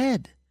found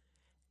dead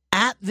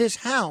at this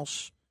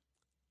house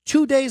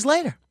 2 days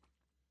later.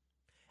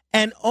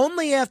 And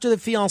only after the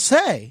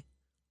fiancé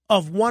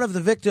of one of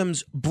the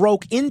victims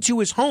broke into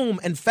his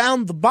home and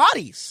found the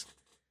bodies.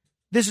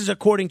 This is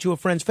according to a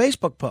friend's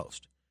Facebook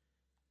post.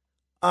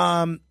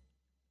 The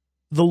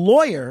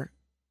lawyer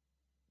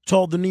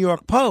told the New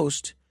York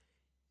Post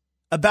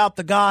about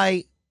the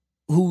guy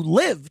who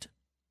lived.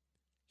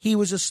 He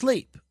was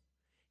asleep.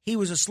 He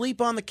was asleep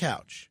on the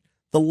couch.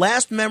 The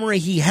last memory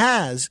he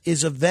has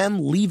is of them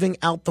leaving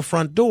out the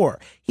front door.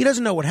 He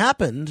doesn't know what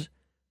happened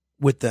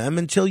with them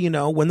until,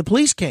 when the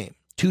police came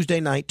Tuesday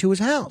night to his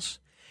house.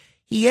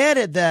 He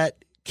added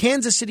that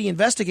Kansas City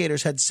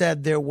investigators had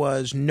said there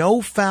was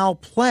no foul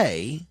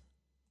play.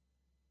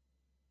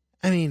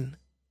 I mean,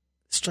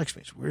 it strikes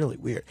me as really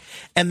weird.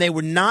 And they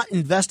were not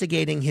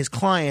investigating his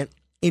client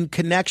in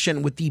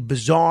connection with the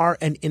bizarre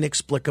and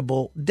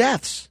inexplicable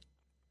deaths.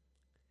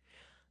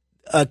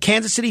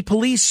 Kansas City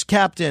Police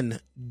Captain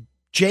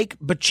Jake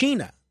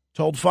Bacchina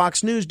told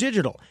Fox News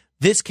Digital,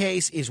 this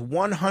case is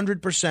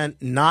 100%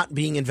 not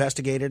being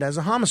investigated as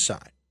a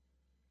homicide.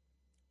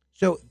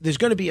 So there's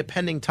going to be a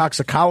pending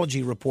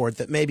toxicology report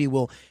that maybe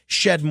will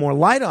shed more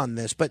light on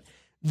this. But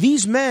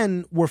these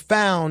men were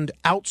found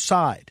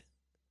outside,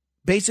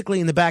 basically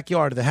in the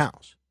backyard of the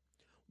house,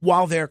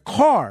 while their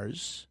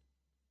cars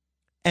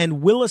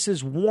and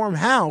Willis's warm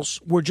house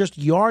were just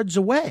yards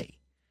away.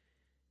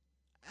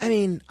 I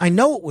mean, I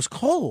know it was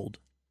cold,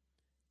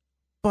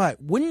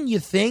 but wouldn't you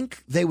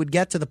think they would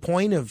get to the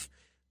point of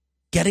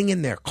getting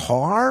in their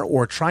car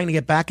or trying to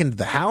get back into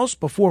the house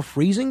before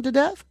freezing to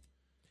death?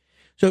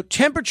 So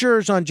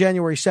temperatures on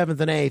January 7th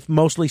and 8th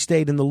mostly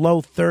stayed in the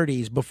low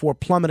 30s before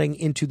plummeting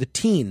into the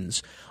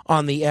teens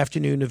on the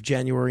afternoon of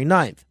January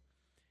 9th.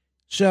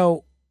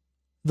 So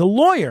the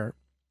lawyer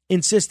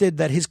insisted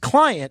that his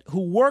client,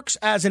 who works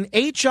as an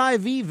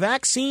HIV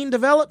vaccine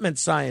development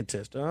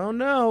scientist, oh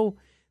no,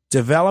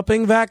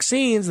 developing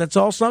vaccines, that's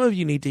all some of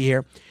you need to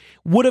hear,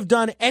 would have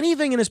done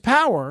anything in his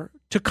power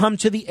to come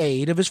to the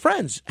aid of his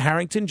friends,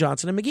 Harrington,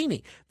 Johnson, and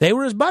McGeeney. They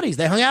were his buddies.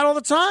 They hung out all the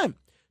time.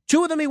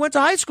 Two of them he went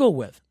to high school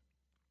with.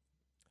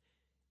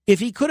 If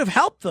he could have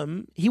helped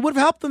them, he would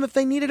have helped them if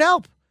they needed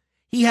help.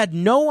 He had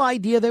no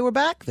idea they were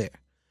back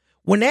there.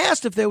 When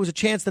asked if there was a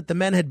chance that the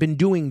men had been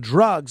doing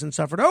drugs and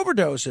suffered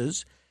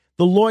overdoses,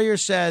 the lawyer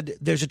said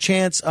there's a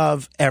chance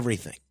of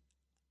everything.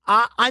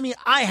 I mean,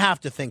 I have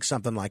to think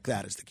something like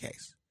that is the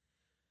case.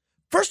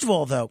 First of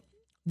all, though,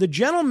 the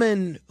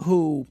gentleman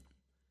who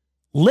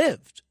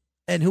lived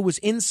and who was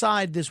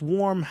inside this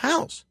warm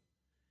house,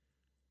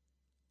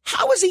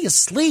 how was he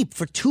asleep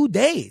for 2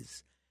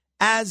 days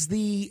as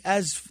the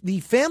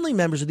family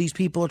members of these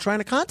people are trying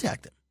to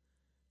contact him?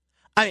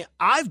 I mean,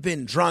 I've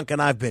been drunk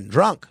and I've been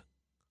drunk.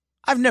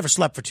 I've never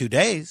slept for 2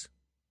 days.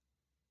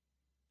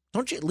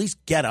 Don't you at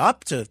least get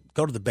up to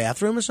go to the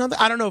bathroom or something?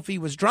 I don't know if he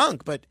was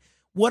drunk, but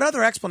what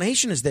other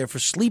explanation is there for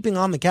sleeping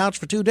on the couch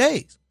for 2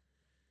 days?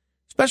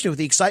 Especially with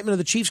the excitement of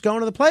the Chiefs going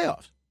to the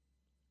playoffs.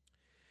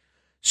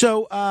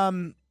 So,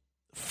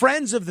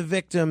 friends of the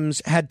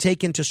victims had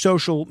taken to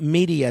social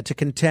media to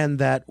contend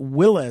that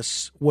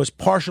Willis was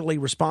partially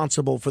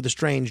responsible for the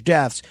strange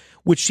deaths,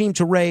 which seemed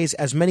to raise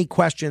as many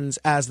questions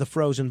as the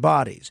frozen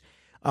bodies.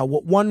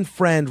 What one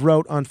friend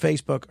wrote on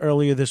Facebook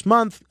earlier this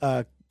month,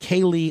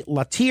 Kaylee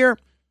Latier,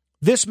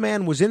 this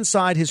man was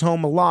inside his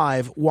home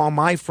alive while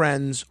my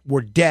friends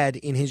were dead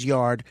in his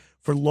yard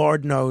for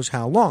Lord knows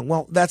how long.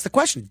 Well, that's the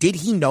question. Did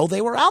he know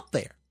they were out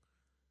there?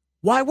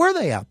 Why were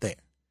they out there?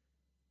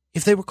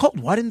 If they were cold,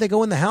 why didn't they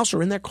go in the house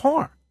or in their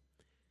car?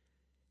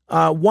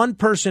 One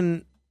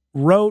person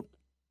wrote,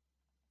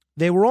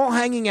 they were all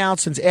hanging out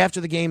since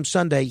after the game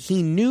Sunday.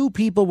 He knew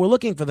people were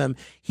looking for them.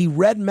 He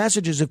read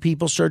messages of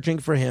people searching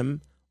for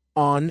him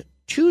on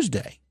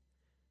Tuesday.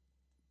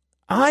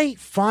 I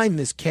find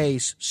this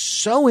case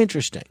so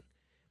interesting.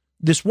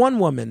 This one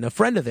woman, a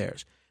friend of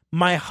theirs,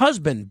 my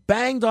husband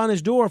banged on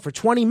his door for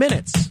 20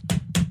 minutes.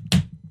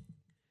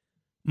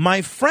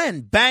 My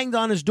friend banged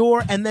on his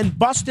door and then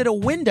busted a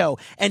window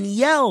and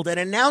yelled and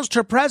announced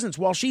her presence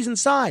while she's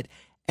inside.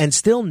 And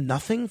still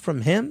nothing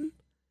from him?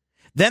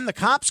 Then the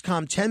cops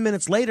come 10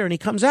 minutes later and he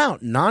comes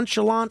out,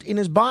 nonchalant in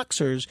his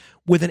boxers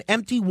with an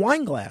empty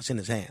wine glass in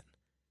his hand.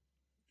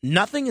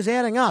 Nothing is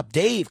adding up.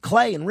 Dave,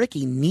 Clay, and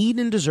Ricky need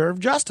and deserve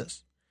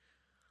justice.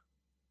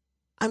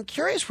 I'm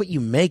curious what you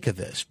make of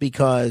this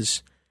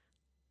because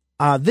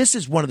this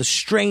is one of the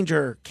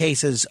stranger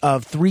cases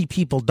of 3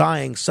 people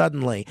dying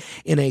suddenly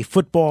in a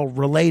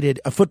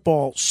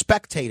football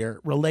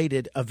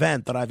spectator-related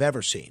event that I've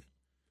ever seen.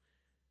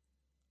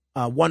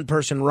 One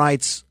person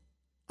writes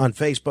on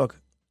Facebook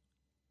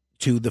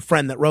to the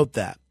friend that wrote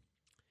that,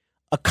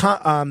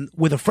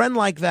 with a friend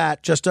like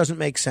that just doesn't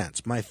make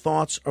sense. My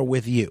thoughts are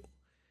with you.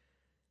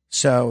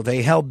 So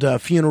they held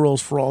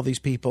funerals for all these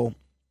people.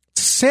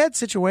 It's a sad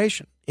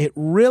situation. It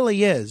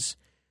really is.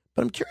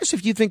 But I'm curious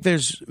if you think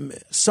there's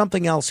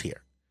something else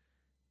here.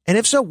 And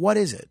if so, what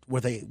is it? Were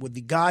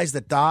the guys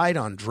that died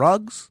on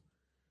drugs?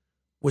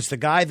 Was the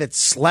guy that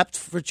slept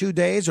for 2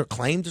 days or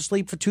claimed to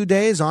sleep for 2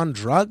 days on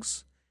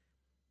drugs?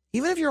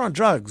 Even if you're on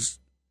drugs,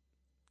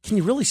 can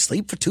you really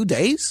sleep for 2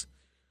 days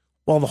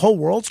while the whole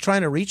world's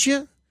trying to reach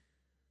you?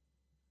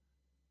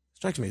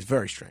 Strikes me as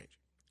very strange.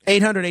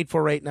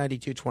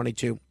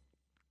 800-848-9222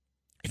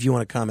 if you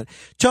want to comment.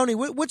 Tony,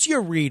 what's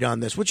your read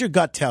on this? What's your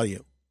gut tell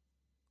you?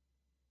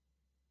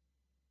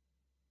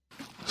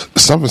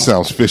 Something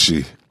sounds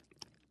fishy.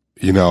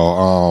 You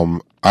know,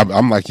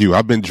 I'm like you.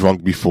 I've been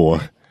drunk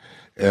before,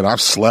 and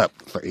I've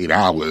slept for 8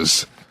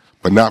 hours,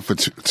 but not for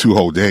two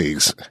whole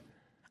days.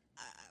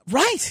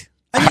 Right.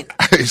 I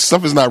mean,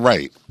 something's not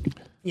right.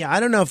 Yeah, I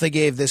don't know if they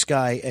gave this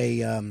guy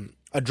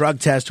a drug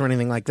test or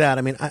anything like that.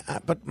 I mean,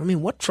 but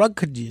what drug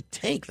could you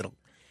take that'll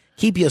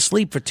keep you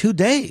asleep for 2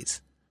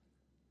 days?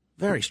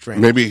 Very strange.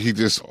 Maybe he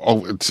just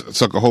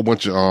took a whole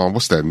bunch of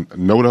what's that?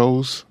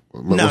 NoDoz?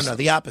 No,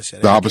 the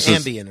opposite. The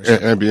opposite. Ambien or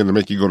something. Ambien to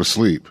make you go to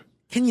sleep.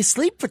 Can you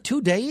sleep for 2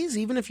 days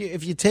even if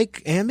you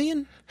take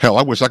Ambien? Hell,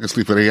 I wish I could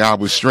sleep for 8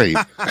 hours straight.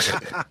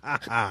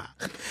 I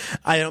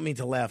don't mean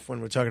to laugh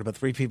when we're talking about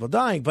 3 people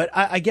dying, but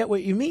I get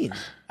what you mean.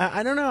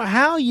 I don't know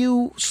how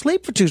you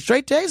sleep for 2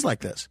 straight days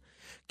like this.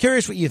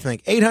 Curious what you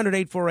think.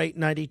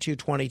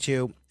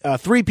 800-848-9222.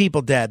 3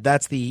 people dead.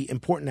 That's the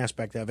important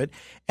aspect of it.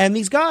 And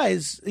these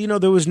guys,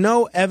 there was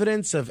no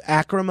evidence of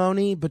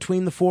acrimony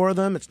between the 4 of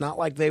them. It's not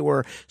like they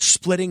were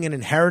splitting an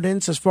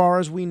inheritance as far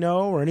as we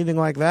know or anything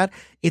like that.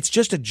 It's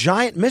just a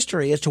giant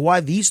mystery as to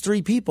why these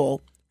 3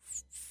 people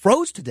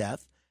froze to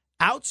death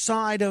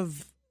outside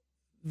of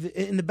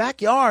in the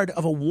backyard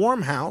of a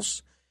warm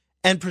house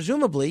and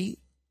presumably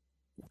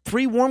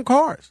 3 warm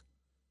cars.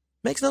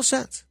 Makes no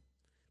sense.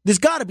 There's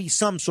got to be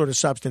some sort of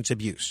substance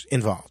abuse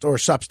involved or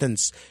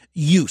substance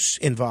use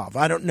involved.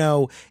 I don't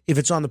know if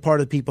it's on the part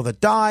of the people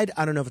that died.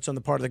 I don't know if it's on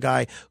the part of the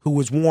guy who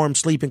was warm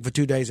sleeping for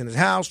 2 days in his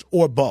house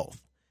or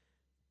both.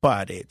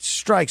 But it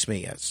strikes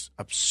me as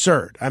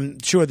absurd.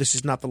 I'm sure this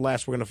is not the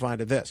last we're going to find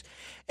of this.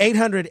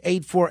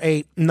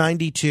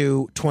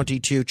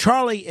 800-848-9222.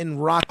 Charlie in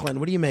Rockland,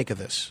 what do you make of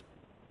this?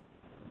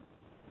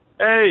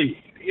 Hey,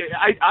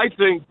 I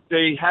think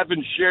they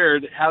haven't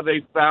shared how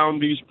they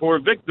found these poor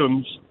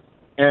victims.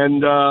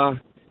 And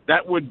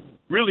that would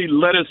really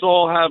let us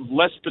all have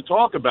less to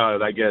talk about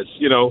it, I guess.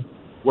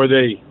 Were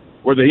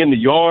they in the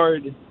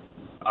yard,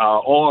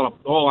 all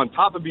on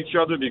top of each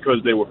other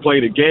because they were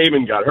playing a game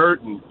and got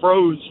hurt and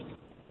froze?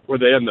 Were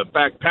they in the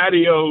back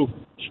patio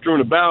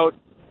strewn about?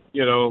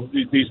 You know,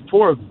 these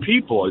poor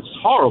people. It's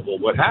horrible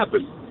what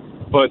happened.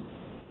 But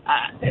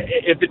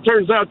if it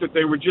turns out that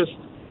they were just,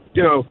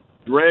 you know,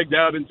 dragged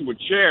out into a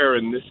chair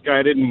and this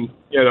guy didn't,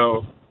 you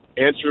know,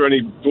 answer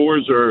any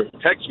doors or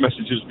text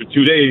messages for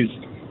 2 days,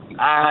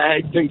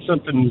 I think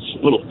something's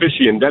a little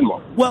fishy in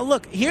Denmark. Well,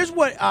 look, here's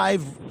what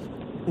I've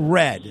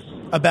read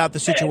about the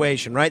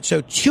situation, right?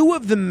 So 2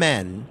 of the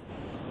men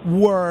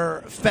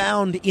were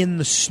found in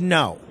the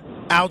snow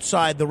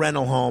outside the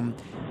rental home.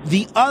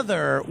 The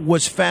other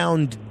was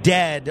found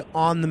dead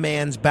on the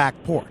man's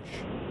back porch.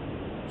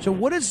 So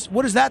what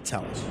does that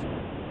tell us?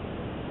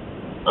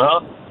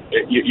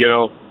 You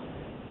know,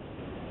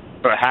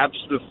 perhaps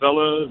the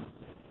fella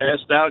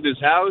passed out in his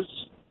house,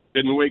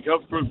 didn't wake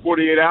up for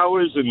 48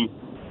 hours, and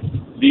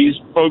these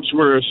folks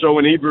were so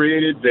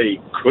inebriated they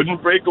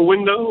couldn't break a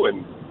window.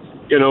 And,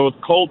 you know, if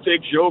cold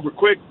takes you over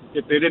quick,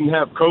 if they didn't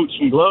have coats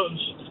and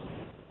gloves,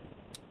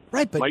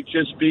 right, but might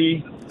just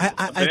be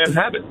a bad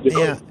habit.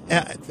 Yeah,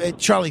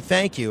 Charlie,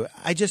 thank you.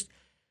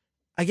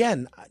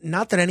 Again,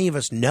 not that any of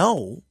us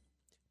know,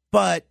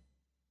 but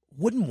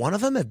wouldn't one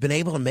of them have been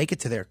able to make it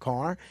to their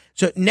car?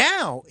 So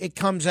now it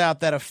comes out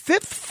that a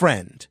 5th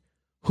friend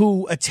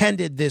who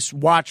attended this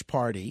watch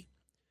party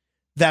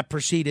that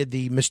preceded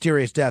the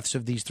mysterious deaths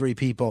of these 3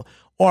 people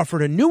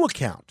offered a new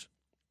account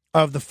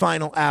of the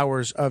final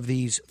hours of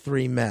these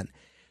 3 men.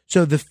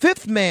 So the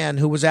 5th man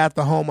who was at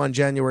the home on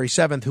January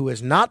 7th, who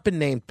has not been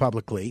named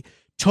publicly,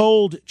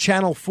 told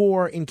Channel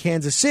 4 in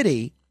Kansas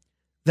City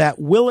that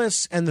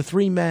Willis and the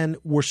 3 men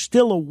were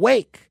still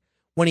awake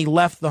when he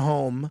left the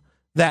home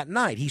that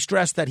night. He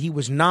stressed that he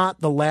was not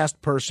the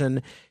last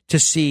person to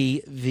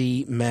see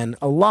the men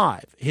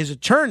alive. His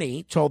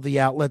attorney told the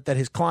outlet that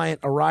his client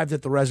arrived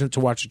at the residence to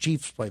watch the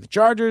Chiefs play the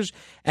Chargers,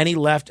 and he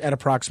left at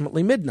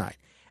approximately midnight.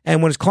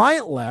 And when his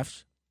client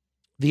left,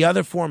 the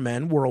other 4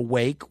 men were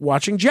awake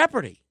watching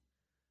Jeopardy.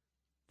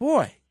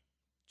 Boy,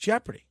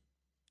 Jeopardy.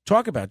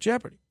 Talk about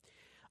Jeopardy.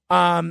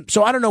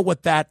 So I don't know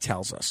what that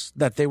tells us,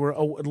 that they were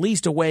at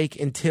least awake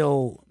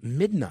until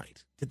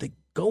midnight. Did they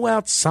go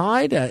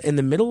outside in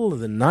the middle of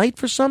the night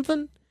for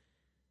something?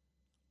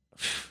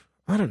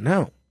 I don't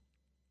know.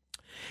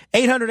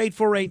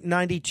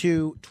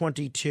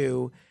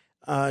 800-848-9222.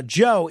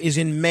 Joe is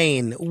in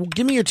Maine.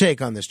 Give me your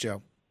take on this,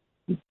 Joe.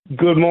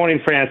 Good morning,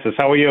 Francis.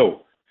 How are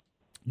you?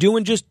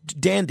 Doing just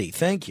dandy.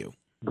 Thank you.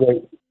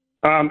 Great.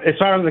 As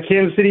far as the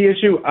Kansas City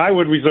issue, I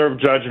would reserve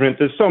judgment.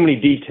 There's so many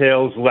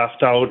details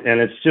left out, and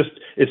it's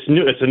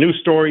new. It's a new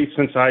story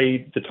since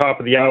the top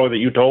of the hour that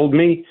you told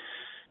me.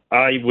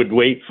 I would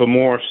wait for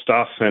more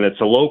stuff, and it's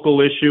a local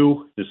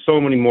issue. There's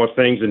so many more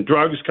things, and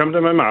drugs come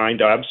to my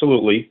mind,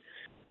 absolutely.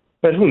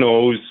 But who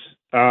knows?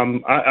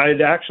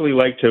 I'd actually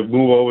like to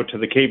move over to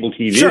the cable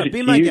TV. Sure,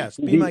 be my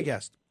guest. Be my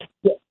guest.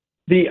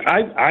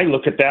 I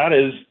look at that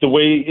as the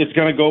way it's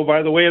going to go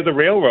by the way of the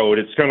railroad.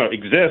 It's going to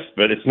exist,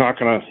 but it's not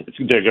going to.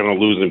 They're going to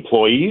lose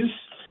employees,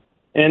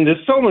 and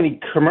there's so many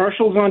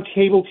commercials on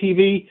cable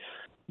TV.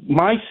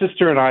 My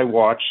sister and I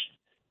watch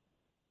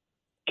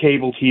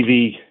cable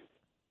TV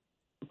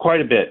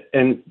quite a bit,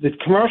 and the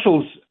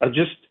commercials are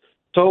just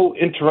so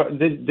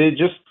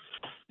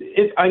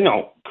I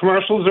know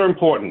commercials are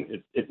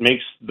important. It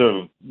makes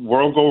the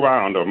world go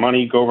round or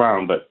money go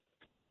round, but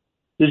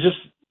there's just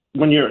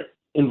when you're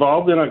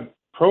involved in a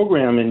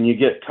program and you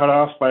get cut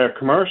off by a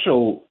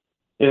commercial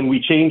and we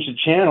change the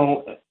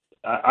channel,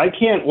 I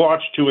can't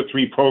watch 2 or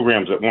 3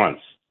 programs at once.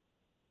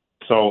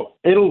 So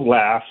it'll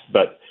last,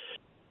 but,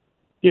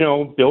 you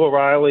know, Bill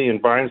O'Reilly and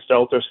Brian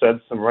Stelter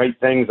said some right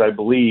things, I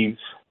believe.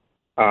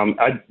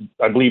 I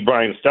believe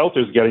Brian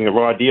Stelter's getting a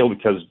raw deal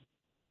because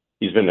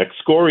he's been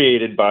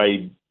excoriated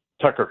by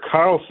Tucker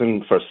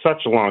Carlson for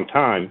such a long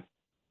time.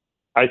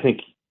 I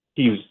think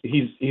he's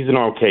an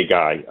okay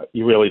guy.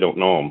 You really don't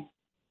know him.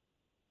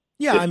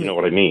 Yeah, you know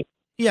what I mean.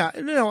 Yeah,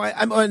 no.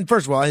 And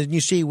first of all,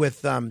 you see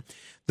with the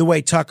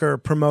way Tucker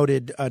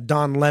promoted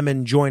Don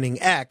Lemon joining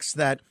X,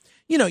 that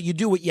you know you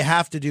do what you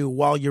have to do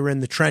while you're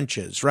in the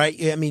trenches, right?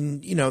 I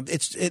mean, you know,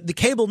 the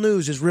cable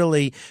news is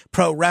really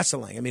pro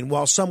wrestling. I mean,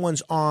 while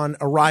someone's on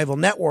a rival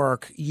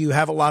network, you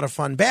have a lot of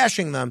fun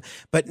bashing them,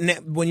 but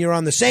when you're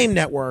on the same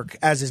network,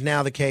 as is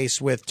now the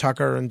case with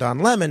Tucker and Don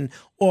Lemon,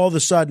 all of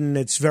a sudden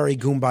it's very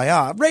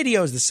kumbaya.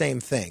 Radio is the same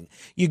thing.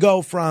 You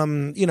go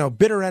from, you know,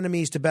 bitter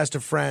enemies to best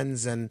of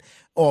friends and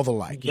all the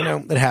like. You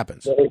know, it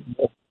happens.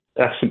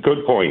 That's a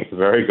good point.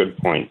 Very good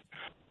point.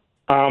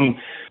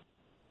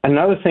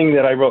 Another thing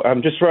that I wrote,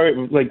 I'm just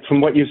writing, like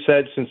from what you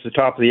said since the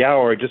top of the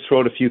hour, I just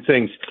wrote a few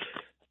things.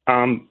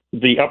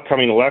 The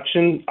upcoming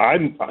election,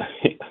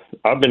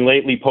 I've been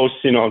lately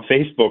posting on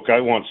Facebook,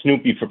 I want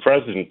Snoopy for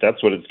president.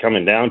 That's what it's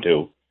coming down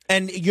to.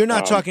 And you're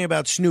not talking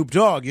about Snoop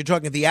Dogg. You're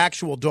talking the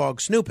actual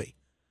dog Snoopy.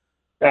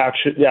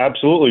 Actually, yeah,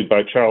 absolutely,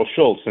 by Charles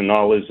Schultz and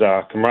all his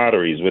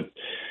camaraderies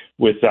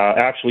with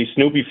actually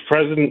Snoopy for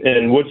president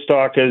and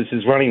Woodstock as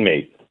his running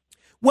mate.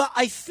 Well,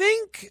 I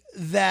think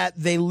that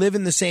they live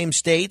in the same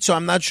state, so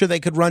I'm not sure they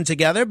could run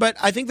together, but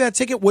I think that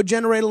ticket would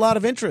generate a lot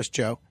of interest,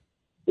 Joe.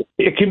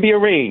 It can be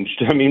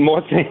arranged. I mean,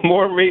 more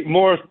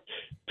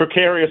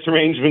precarious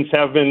arrangements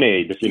have been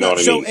made, if you know what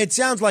I mean. So it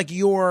sounds like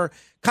you're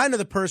kind of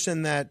the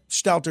person that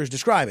Stelter's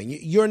describing.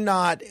 You're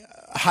not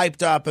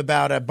hyped up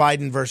about a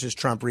Biden versus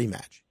Trump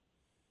rematch.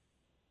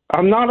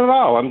 I'm not at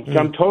all.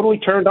 I'm totally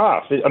turned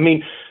off. I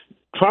mean,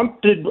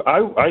 Trump did.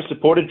 I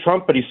supported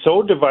Trump, but he's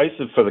so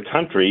divisive for the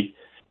country.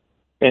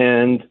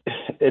 And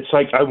it's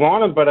like, I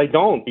want him, but I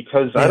don't,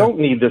 because I don't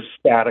need this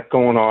static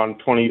going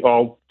on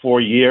all 4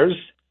 years.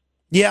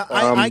 Yeah,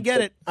 I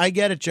get it. I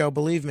get it, Joe.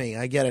 Believe me,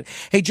 I get it.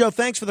 Hey, Joe,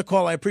 thanks for the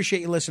call. I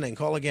appreciate you listening.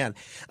 Call again.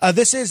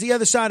 This is The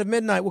Other Side of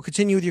Midnight. We'll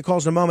continue with your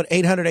calls in a moment.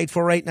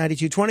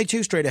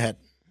 800-848-9222. Straight ahead.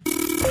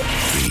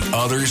 The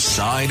Other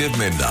Side of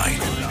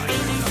Midnight.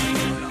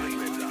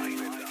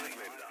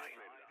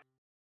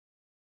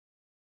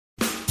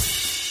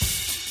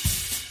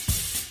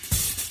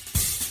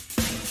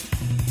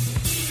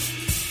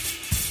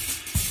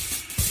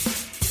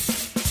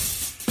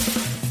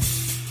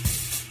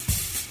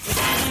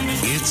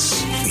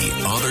 It's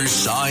The Other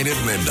Side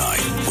of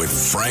Midnight with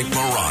Frank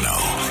Morano.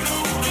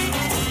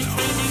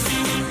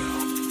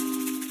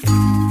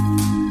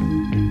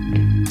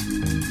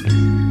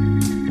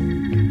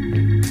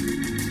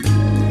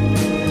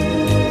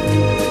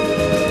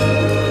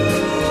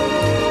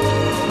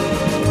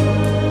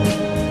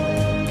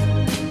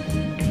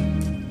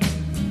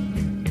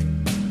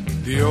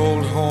 The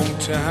old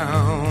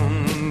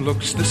hometown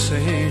looks the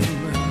same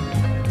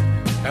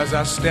as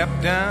I step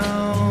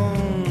down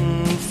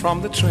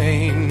from the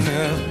train,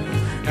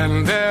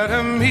 and there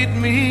to meet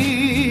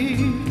me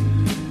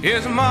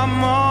is my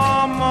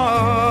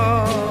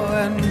mama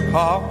and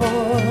papa.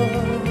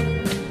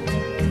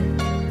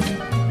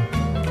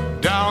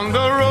 Down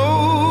the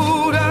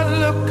road I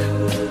look,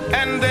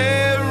 and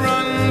there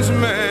runs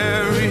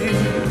Mary,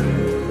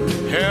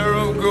 hair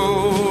of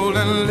gold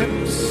and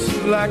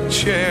lips like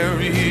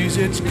cherries.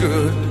 It's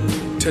good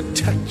to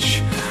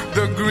touch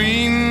the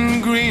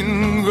green,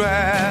 green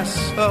grass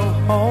of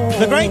home.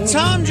 The great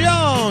Tom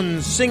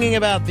Jones singing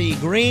about the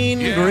green,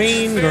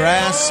 green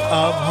grass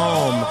of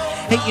home.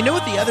 Hey, you know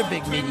what the other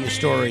big media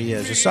story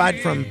is, aside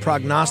from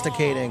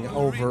prognosticating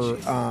over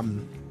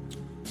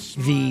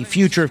the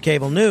future of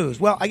cable news?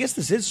 Well, I guess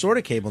this is sort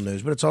of cable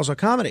news, but it's also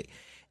comedy.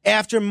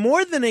 After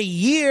more than a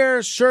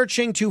year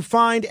searching to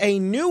find a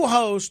new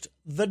host,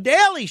 The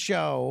Daily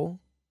Show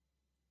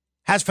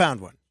has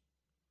found one.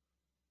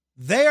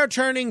 They are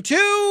turning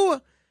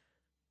to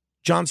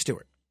Jon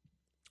Stewart.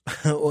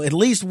 At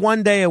least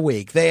one day a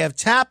week. They have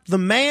tapped the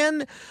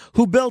man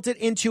who built it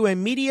into a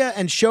media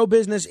and show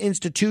business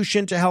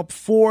institution to help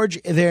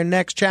forge their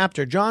next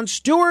chapter. Jon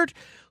Stewart,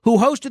 who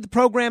hosted the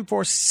program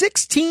for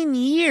 16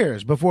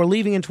 years before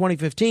leaving in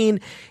 2015,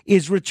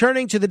 is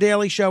returning to The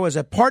Daily Show as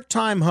a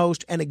part-time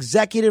host and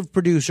executive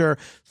producer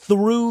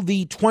through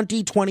the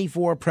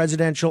 2024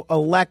 presidential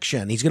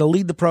election. He's going to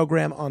lead the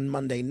program on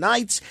Monday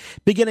nights,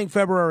 beginning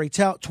February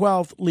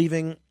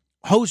 12th,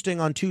 hosting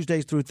on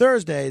Tuesdays through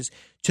Thursdays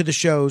to the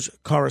show's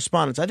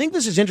correspondents. I think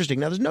this is interesting.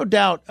 Now, there's no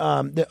doubt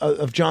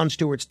of Jon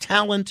Stewart's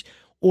talent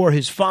or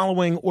his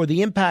following or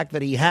the impact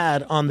that he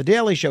had on The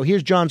Daily Show.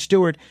 Here's Jon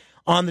Stewart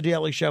on The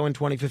Daily Show in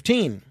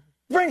 2015.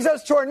 Brings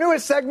us to our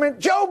newest segment,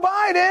 Joe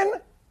Biden.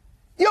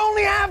 You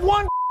only have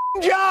one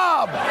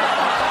job.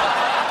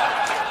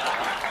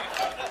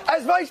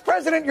 As vice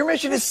president, your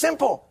mission is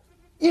simple.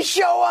 You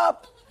show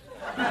up.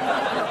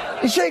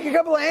 You shake a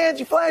couple of hands,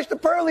 you flash the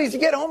pearlies, you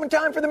get home in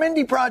time for the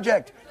Mindy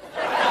Project.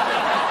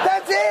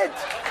 That's it.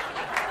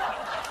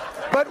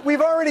 But we've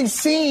already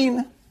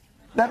seen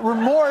that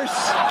remorse.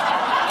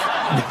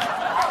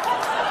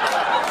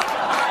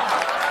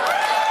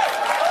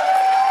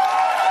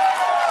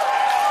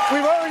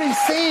 We've already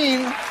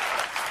seen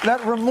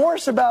that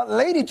remorse about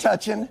lady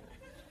touching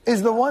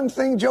is the one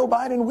thing Joe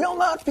Biden will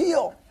not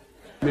feel.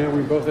 Man,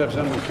 we both have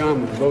something in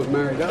common. We're both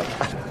married up.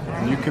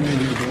 You come in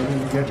here, baby,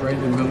 you get right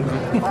in the middle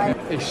of it.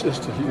 Hey,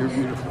 sister, you're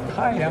beautiful.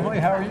 Hi, Emily.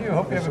 How are you?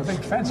 Hope you have a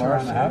big fence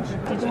around the house.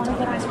 Did you want to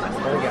get ice cream?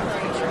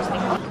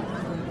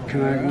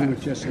 Can I go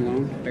with just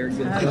alone? Very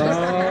good.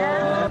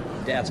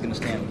 Dad's going to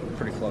stand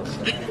pretty close.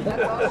 So.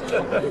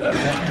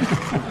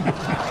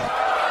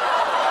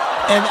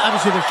 And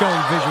obviously they're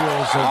showing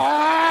visuals of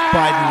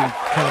Biden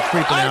kind of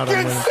creeping out on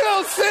women.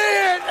 Still see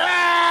it.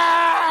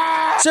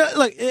 So,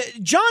 look,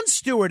 Jon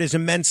Stewart is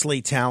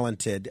immensely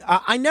talented.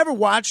 I never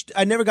got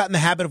in the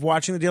habit of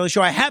watching The Daily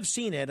Show. I have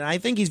seen it, and I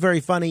think he's very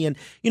funny. And,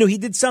 he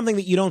did something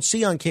that you don't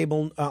see on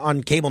cable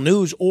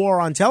news or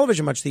on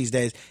television much these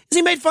days, is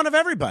he made fun of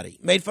everybody.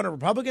 Made fun of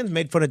Republicans,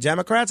 made fun of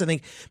Democrats. I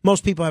think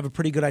most people have a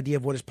pretty good idea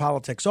of what his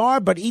politics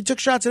are, but he took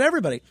shots at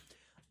everybody.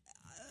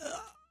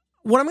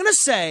 What I'm going to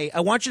say,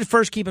 I want you to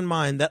first keep in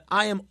mind that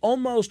I am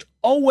almost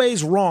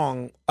always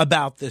wrong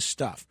about this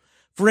stuff.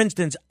 For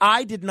instance,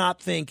 I did not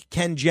think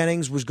Ken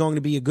Jennings was going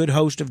to be a good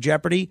host of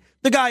Jeopardy.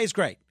 The guy is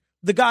great.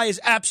 The guy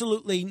is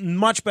absolutely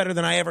much better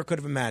than I ever could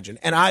have imagined.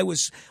 And I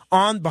was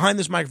behind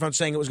this microphone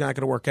saying it was not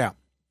going to work out.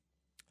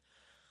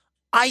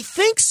 I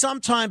think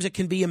sometimes it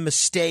can be a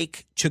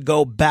mistake to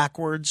go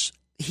backwards.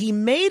 He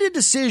made a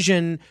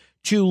decision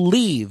to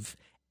leave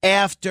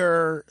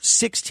after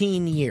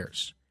 16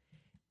 years.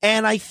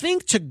 And I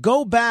think to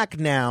go back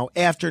now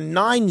after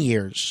 9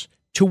 years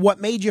to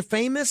what made you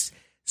famous,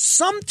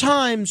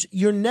 sometimes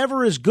you're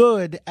never as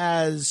good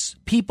as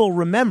people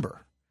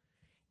remember.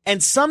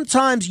 And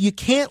sometimes you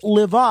can't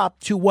live up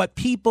to what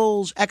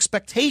people's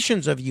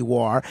expectations of you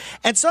are.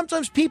 And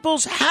sometimes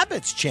people's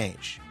habits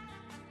change.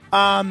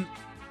 And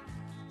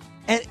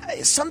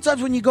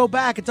sometimes when you go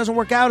back, it doesn't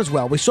work out as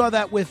well. We saw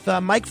that with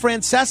Mike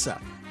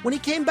Francesa. When he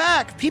came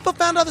back, people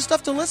found other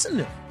stuff to listen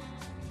to.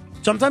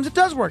 Sometimes it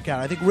does work out.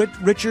 I think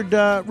Richard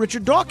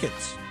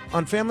Dawkins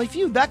on Family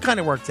Feud, that kind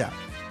of worked out.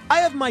 I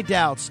have my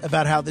doubts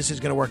about how this is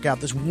going to work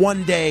out, this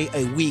 1 day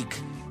a week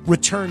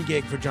return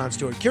gig for Jon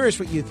Stewart. Curious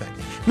what you think.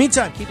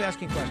 Meantime, keep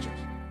asking questions.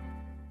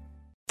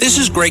 This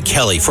is Greg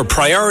Kelly for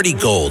Priority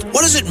Gold.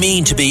 What does it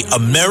mean to be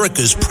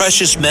America's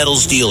precious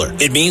metals dealer?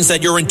 It means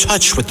that you're in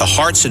touch with the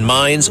hearts and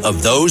minds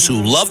of those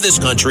who love this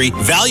country,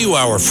 value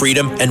our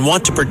freedom, and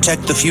want to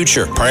protect the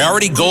future.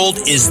 Priority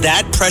Gold is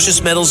that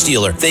precious metals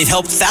dealer. They've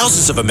helped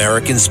thousands of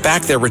Americans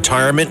back their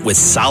retirement with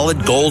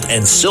solid gold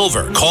and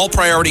silver. Call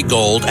Priority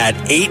Gold at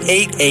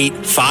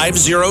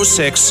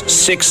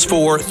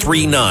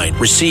 888-506-6439.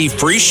 Receive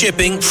free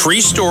shipping, free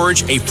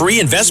storage, a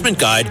free investment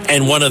guide,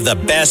 and one of the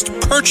best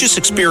purchase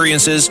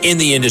experiences in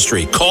the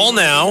industry. Call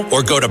now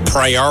or go to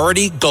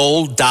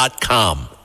PriorityGold.com.